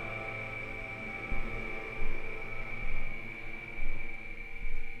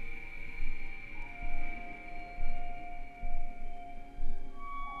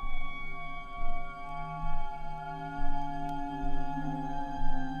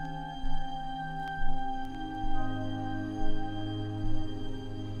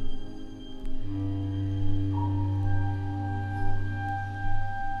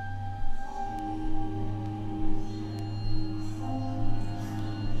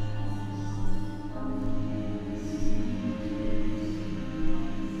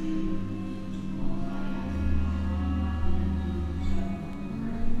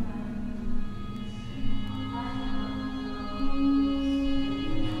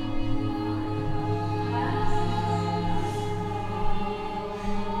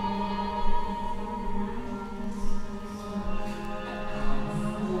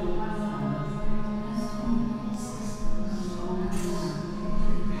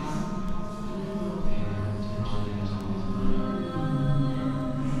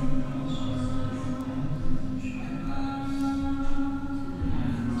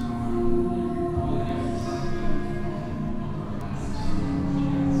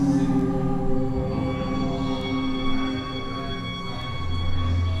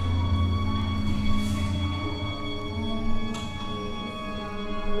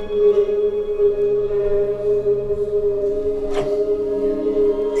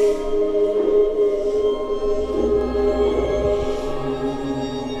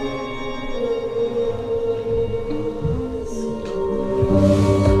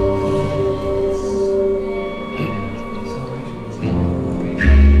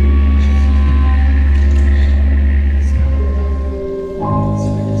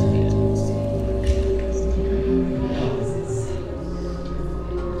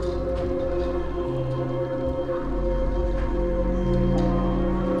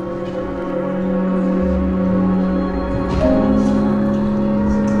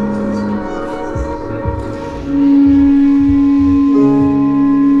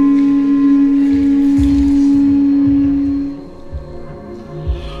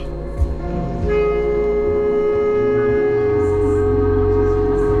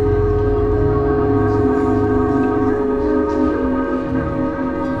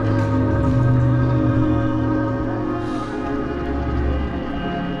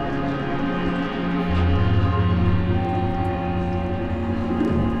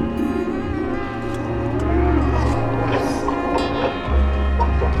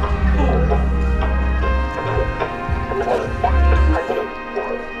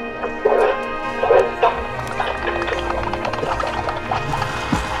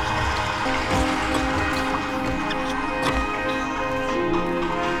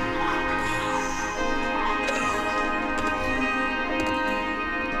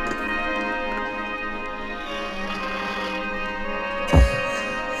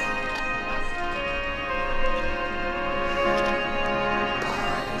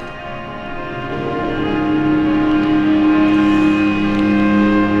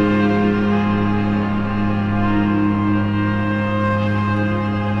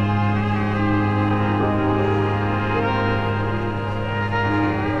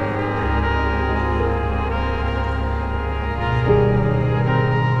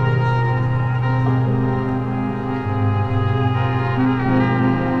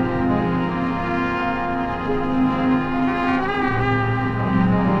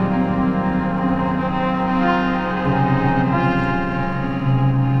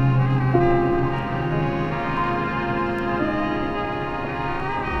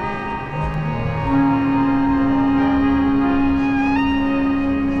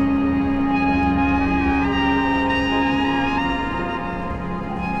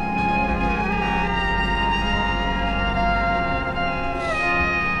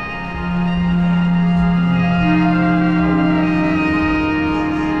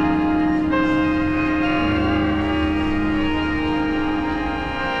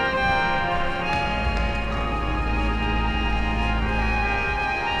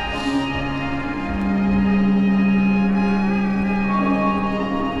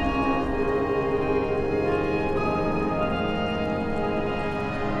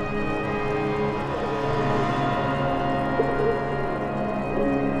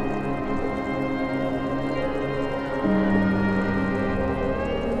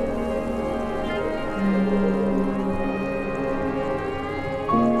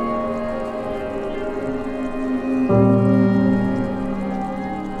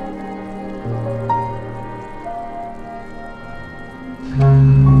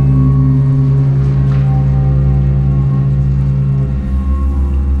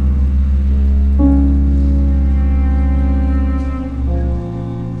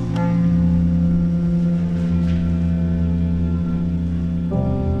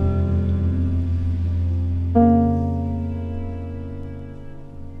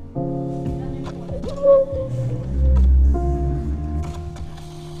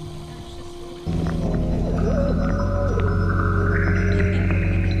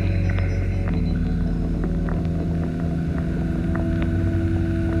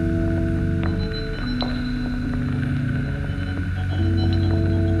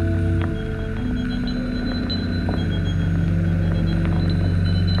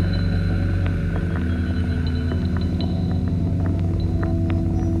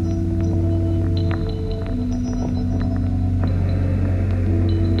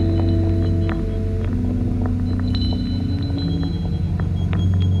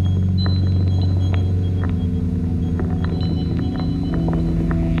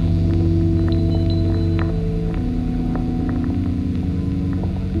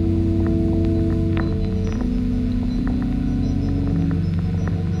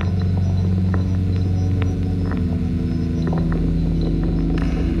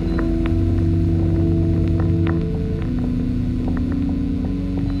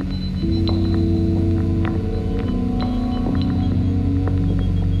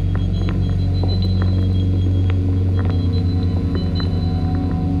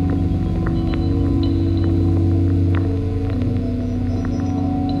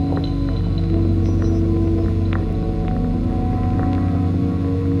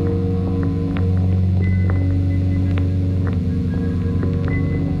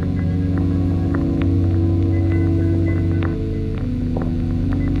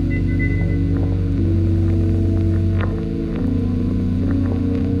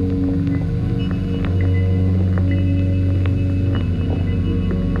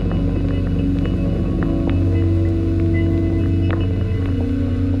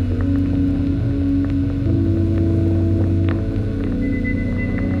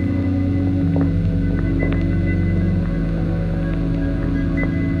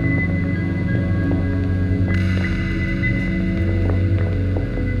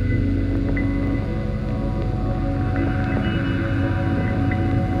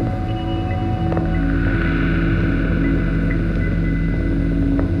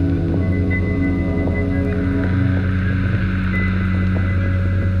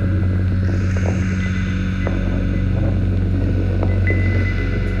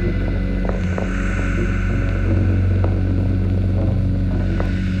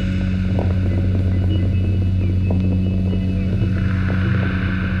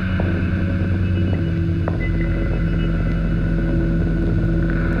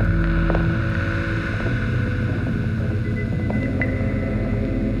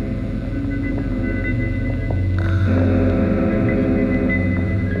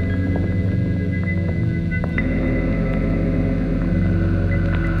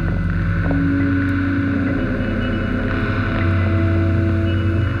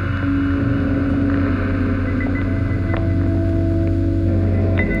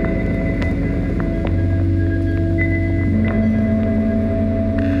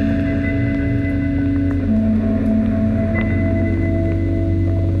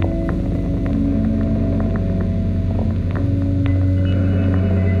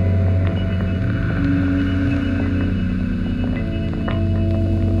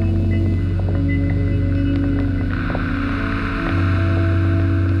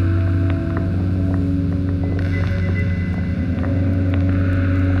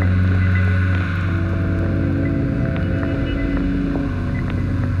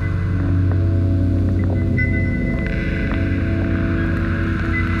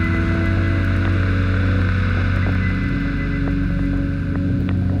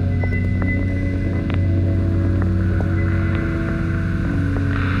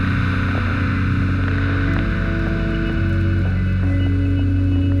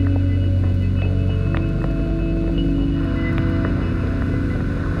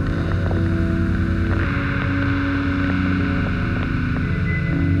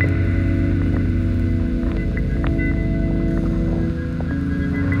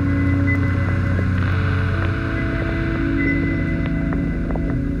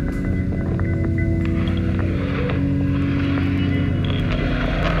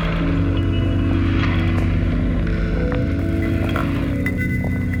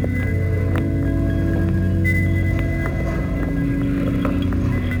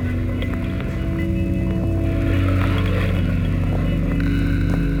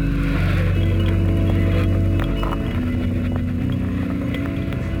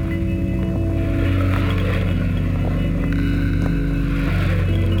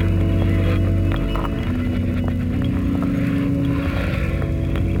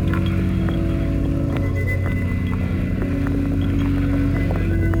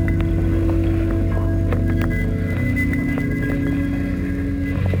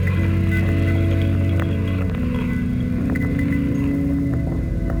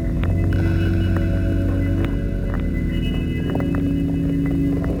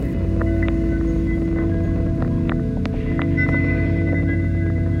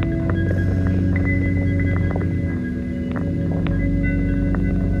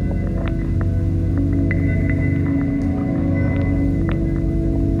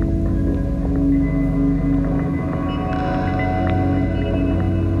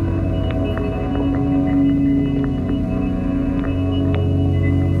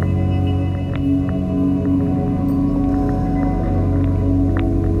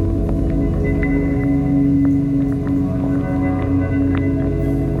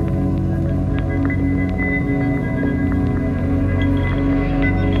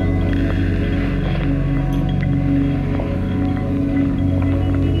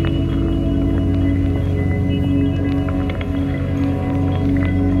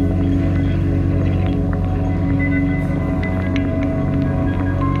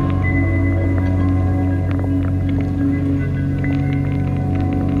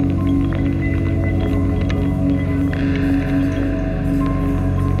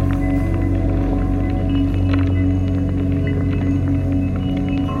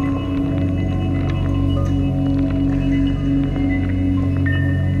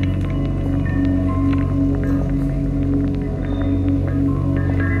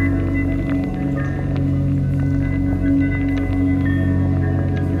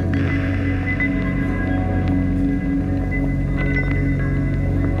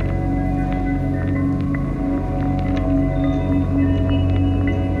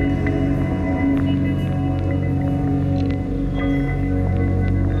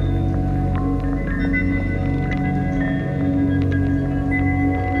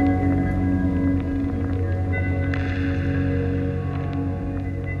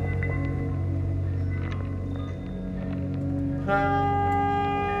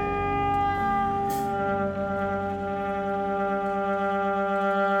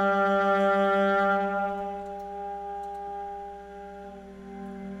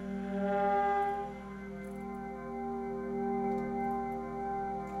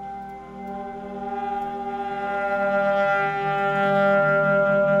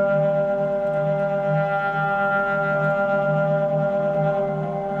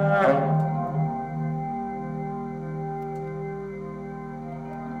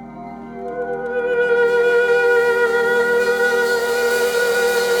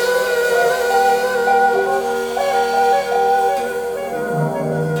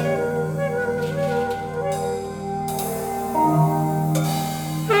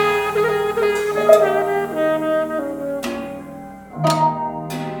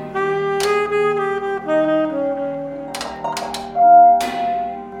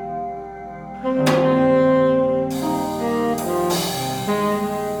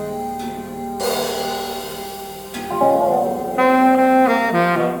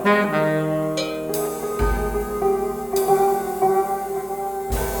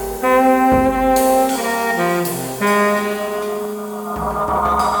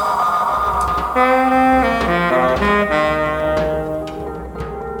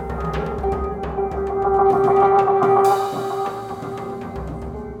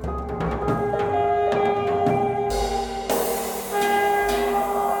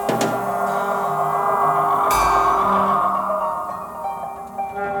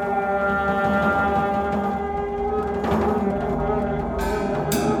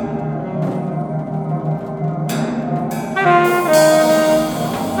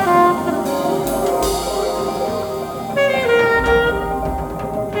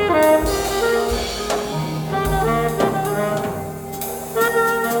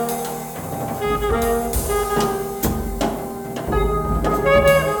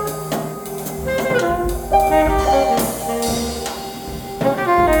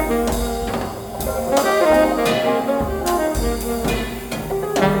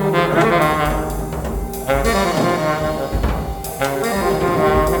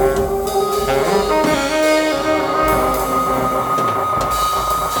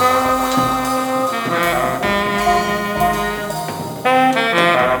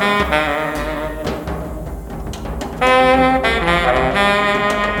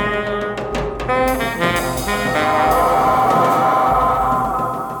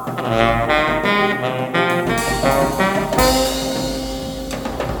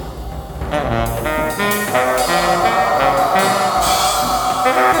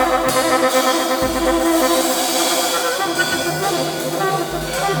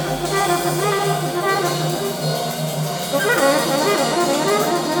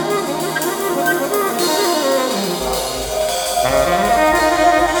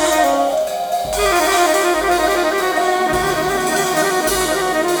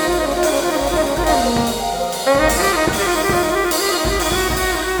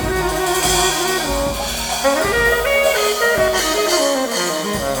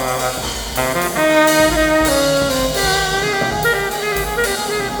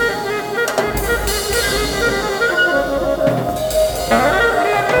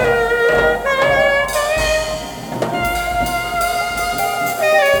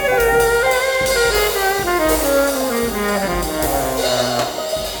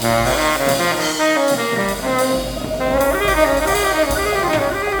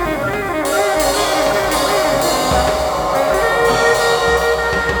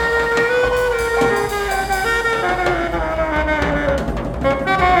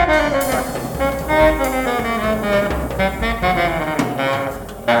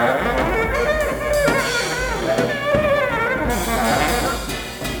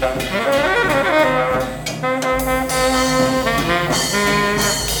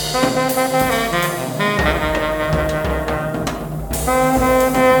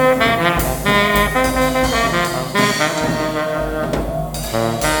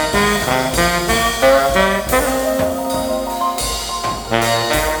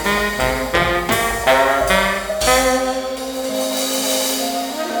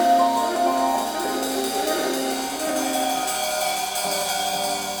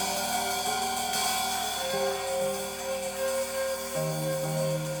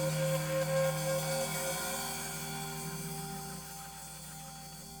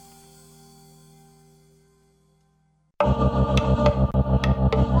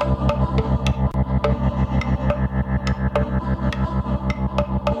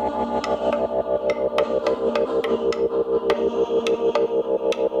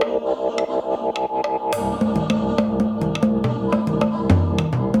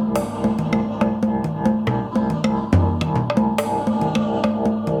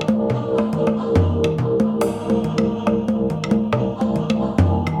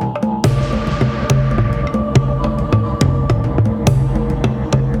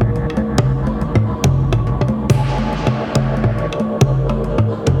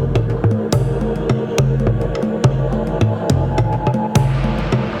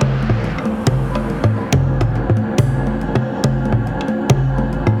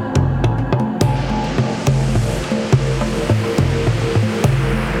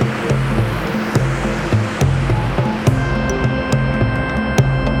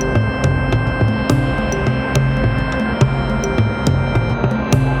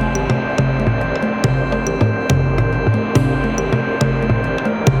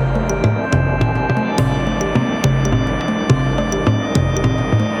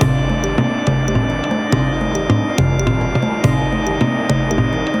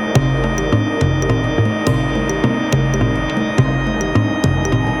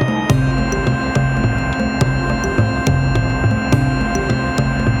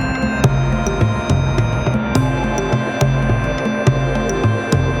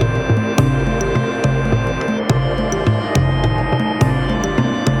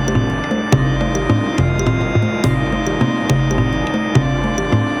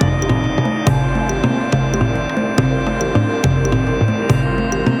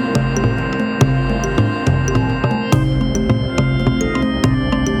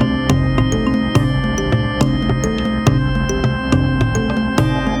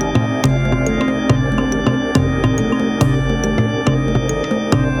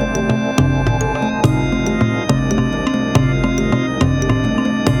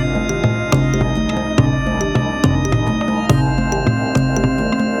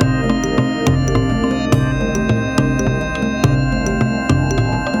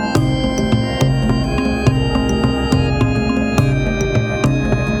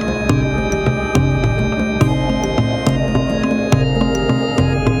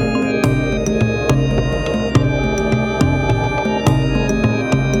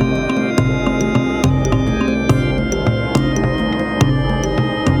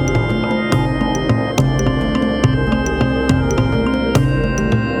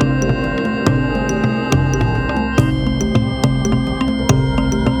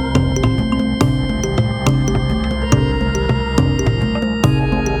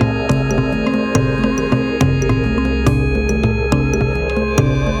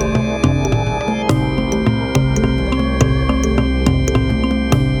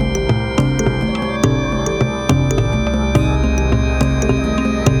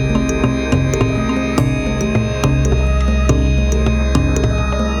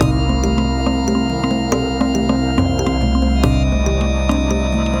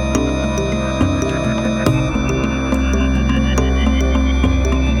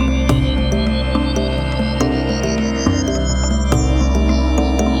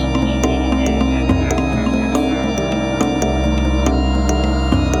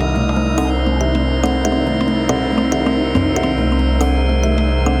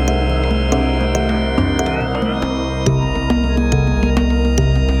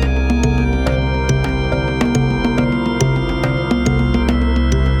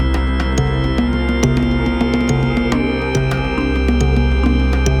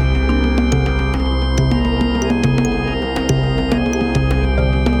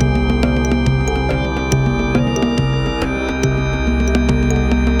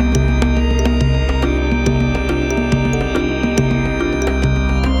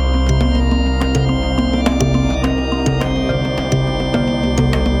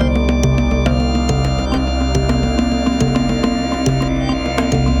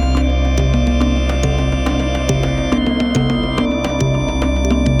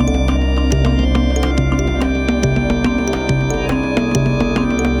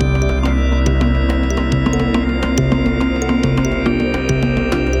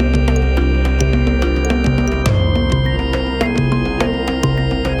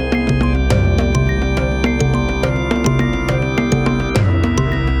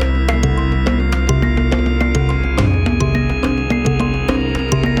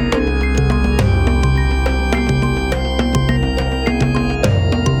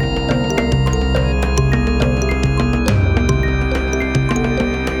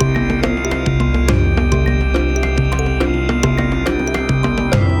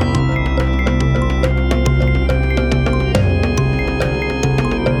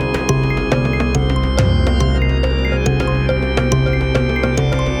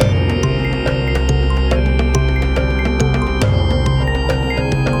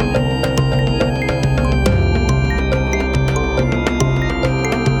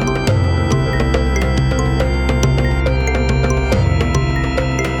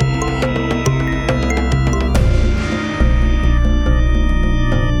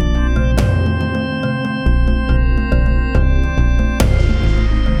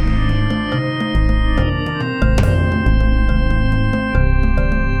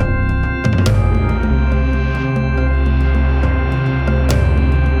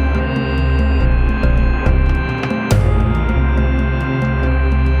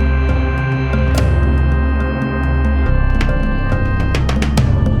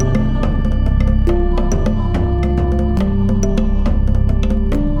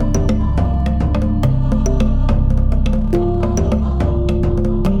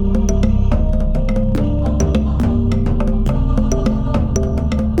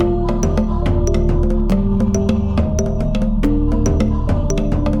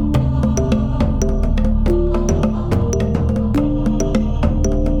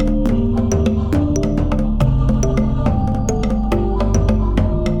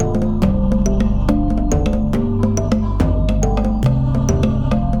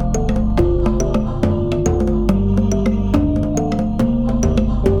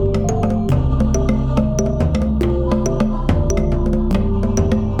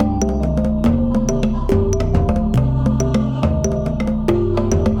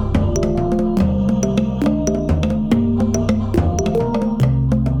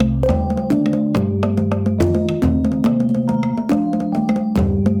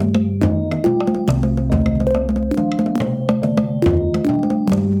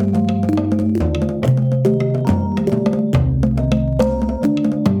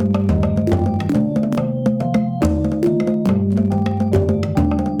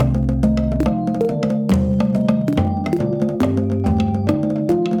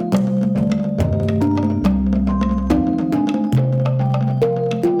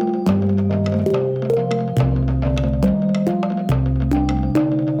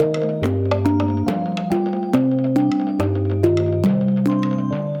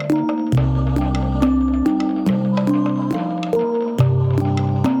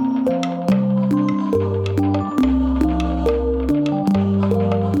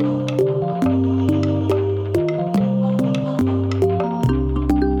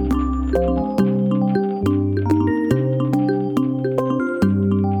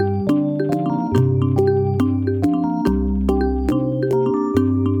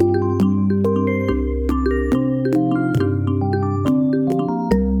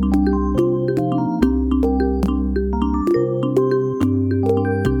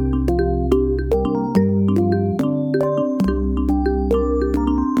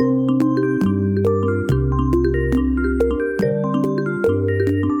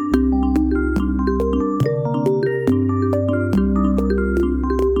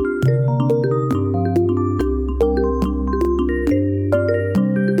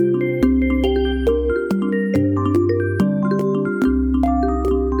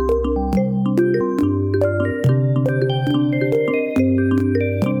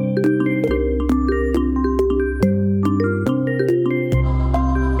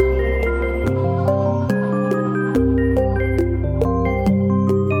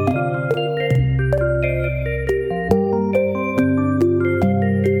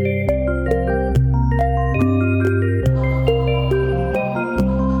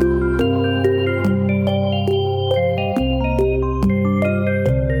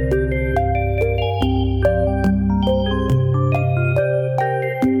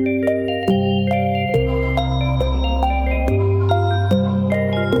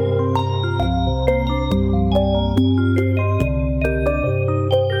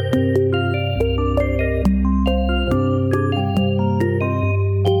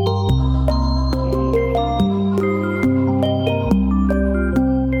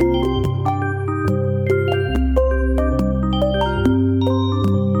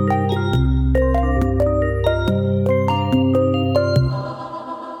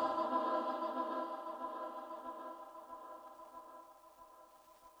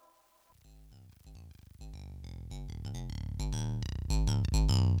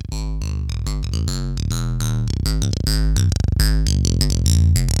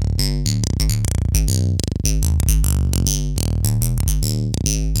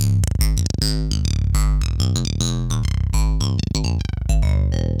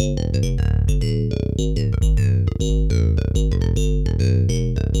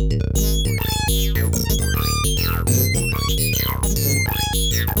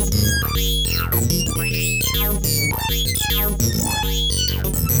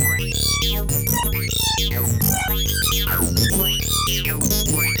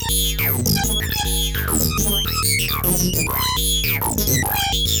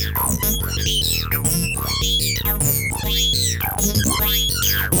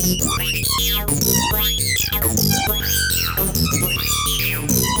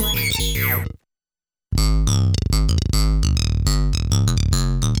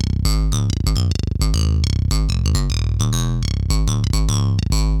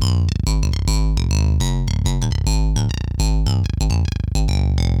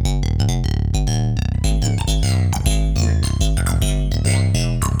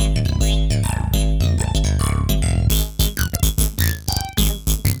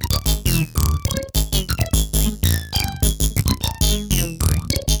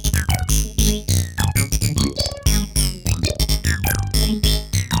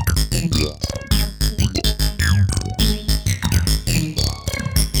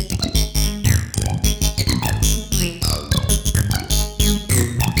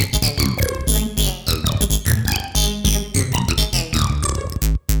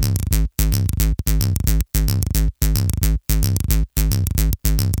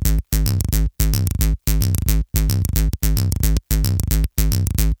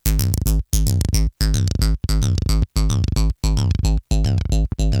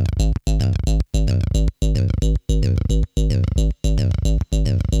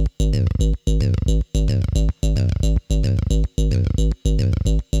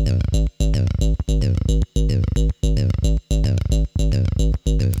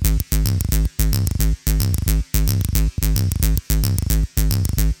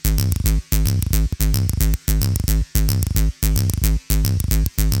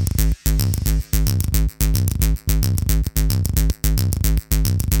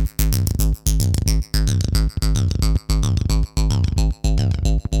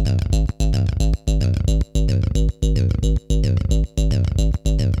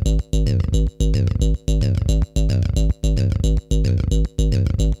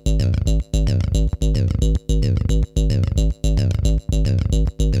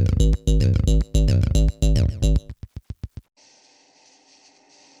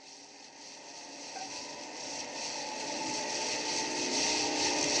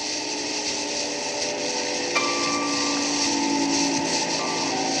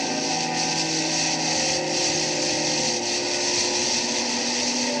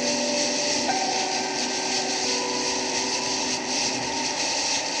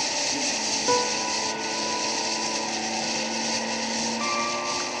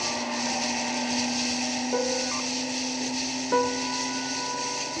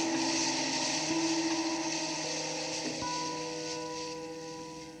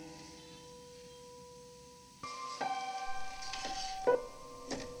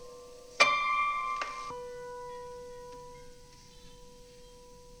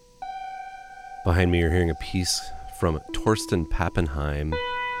 Behind me, you're hearing a piece from Torsten Pappenheim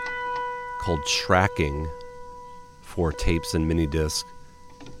called Tracking for tapes and mini disc,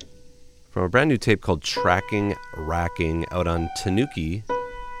 from a brand new tape called Tracking Racking out on Tanuki.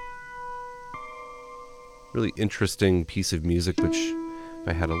 Really interesting piece of music, which if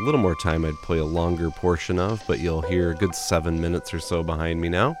I had a little more time I'd play a longer portion of, but you'll hear a good 7 minutes or so behind me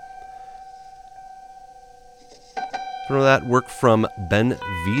now. From that, work from Ben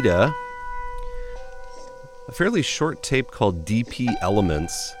Vida, a fairly short tape called DP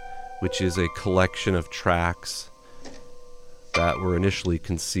Elements, which is a collection of tracks that were initially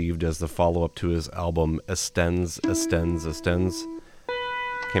conceived as the follow-up to his album Estens.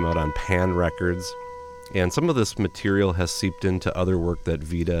 Came out on Pan Records. And some of this material has seeped into other work that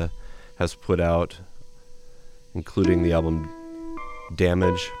Vida has put out, including the album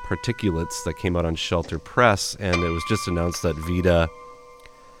Damage Particulates that came out on Shelter Press. And it was just announced that Vida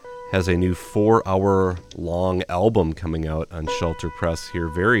has a new 4-hour-long album coming out on Shelter Press here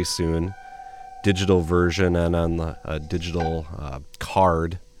very soon. Digital version and on the digital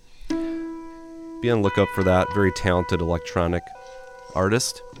card. Be on the lookout for that. Very talented electronic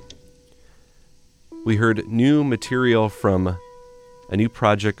artist. We heard new material from a new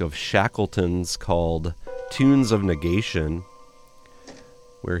project of Shackleton's called Tunes of Negation,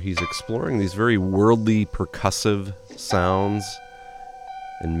 where he's exploring these very worldly percussive sounds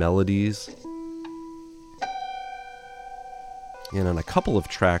and melodies. And on a couple of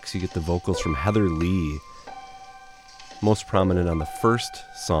tracks, you get the vocals from Heather Lee, most prominent on the first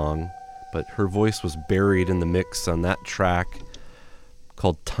song, but her voice was buried in the mix on that track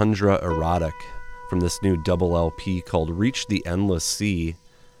called Tundra Erotic, from this new double LP called Reach the Endless Sea,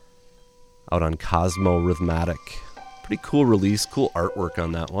 out on Cosmo Rhythmatic. Pretty cool release, cool artwork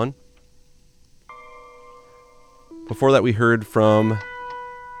on that one. Before that, we heard from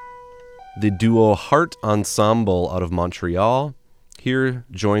the duo Heart Ensemble out of Montreal, here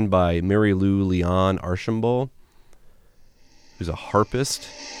joined by Mary Lou Leon Archambault, who's a harpist,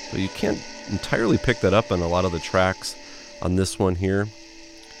 but you can't entirely pick that up on a lot of the tracks on this one here.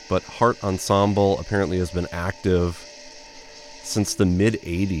 But Heart Ensemble apparently has been active since the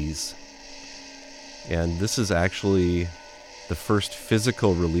mid-'80s, and this is actually the first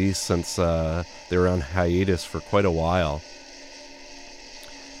physical release since they were on hiatus for quite a while.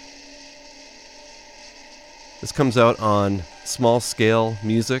 This comes out on Small Scale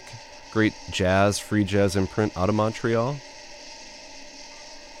Music, great jazz, free jazz imprint out of Montreal.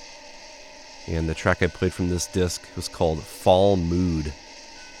 And the track I played from this disc was called Fall Mood.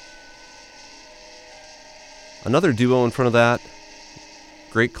 Another duo in front of that,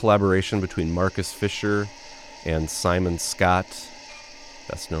 great collaboration between Marcus Fisher and Simon Scott,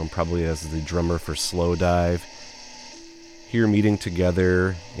 best known probably as the drummer for Slowdive, here meeting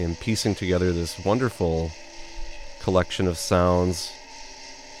together and piecing together this wonderful collection of sounds,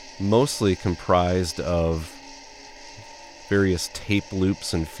 mostly comprised of various tape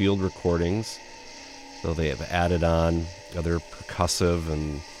loops and field recordings, though they have added on other percussive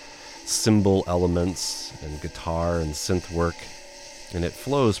and cymbal elements and guitar and synth work, and it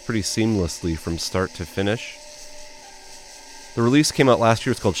flows pretty seamlessly from start to finish. The release came out last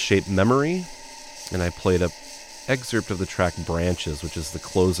year. It's called Shape Memory, and I played an excerpt of the track Branches, which is the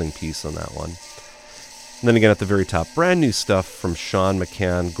closing piece on that one. And then again at the very top, brand new stuff from Sean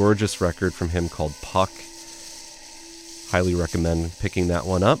McCann, gorgeous record from him called Puck. Highly recommend picking that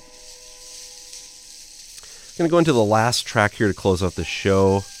one up. I'm going to go into the last track here to close out the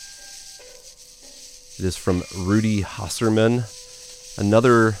show. It is from Rudy Hasserman,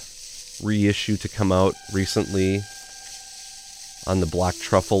 another reissue to come out recently on the Black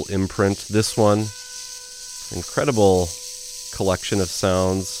Truffle imprint. This one, incredible collection of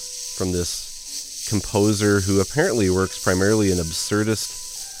sounds from this composer who apparently works primarily in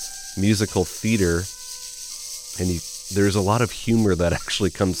absurdist musical theater, and there's a lot of humor that actually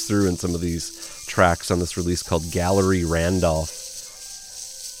comes through in some of these tracks on this release called Gallery Randolph.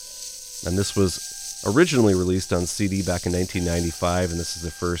 And this was originally released on CD back in 1995, and this is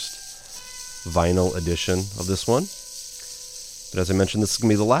the first vinyl edition of this one. But as I mentioned, this is going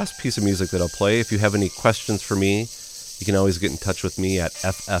to be the last piece of music that I'll play. If you have any questions for me, you can always get in touch with me at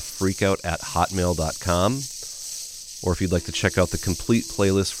fffreakout@hotmail.com. Or if you'd like to check out the complete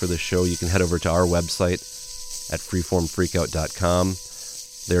playlist for the show, you can head over to our website at freeformfreakout.com.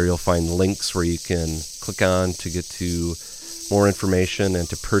 There you'll find links where you can click on to get to more information and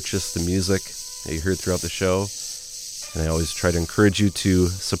to purchase the music that you heard throughout the show. And I always try to encourage you to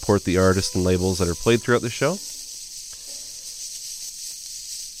support the artists and labels that are played throughout the show.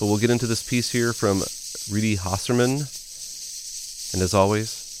 But we'll get into this piece here from Rudy Hasserman. And as always,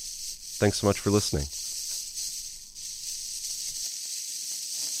 Thanks so much for listening.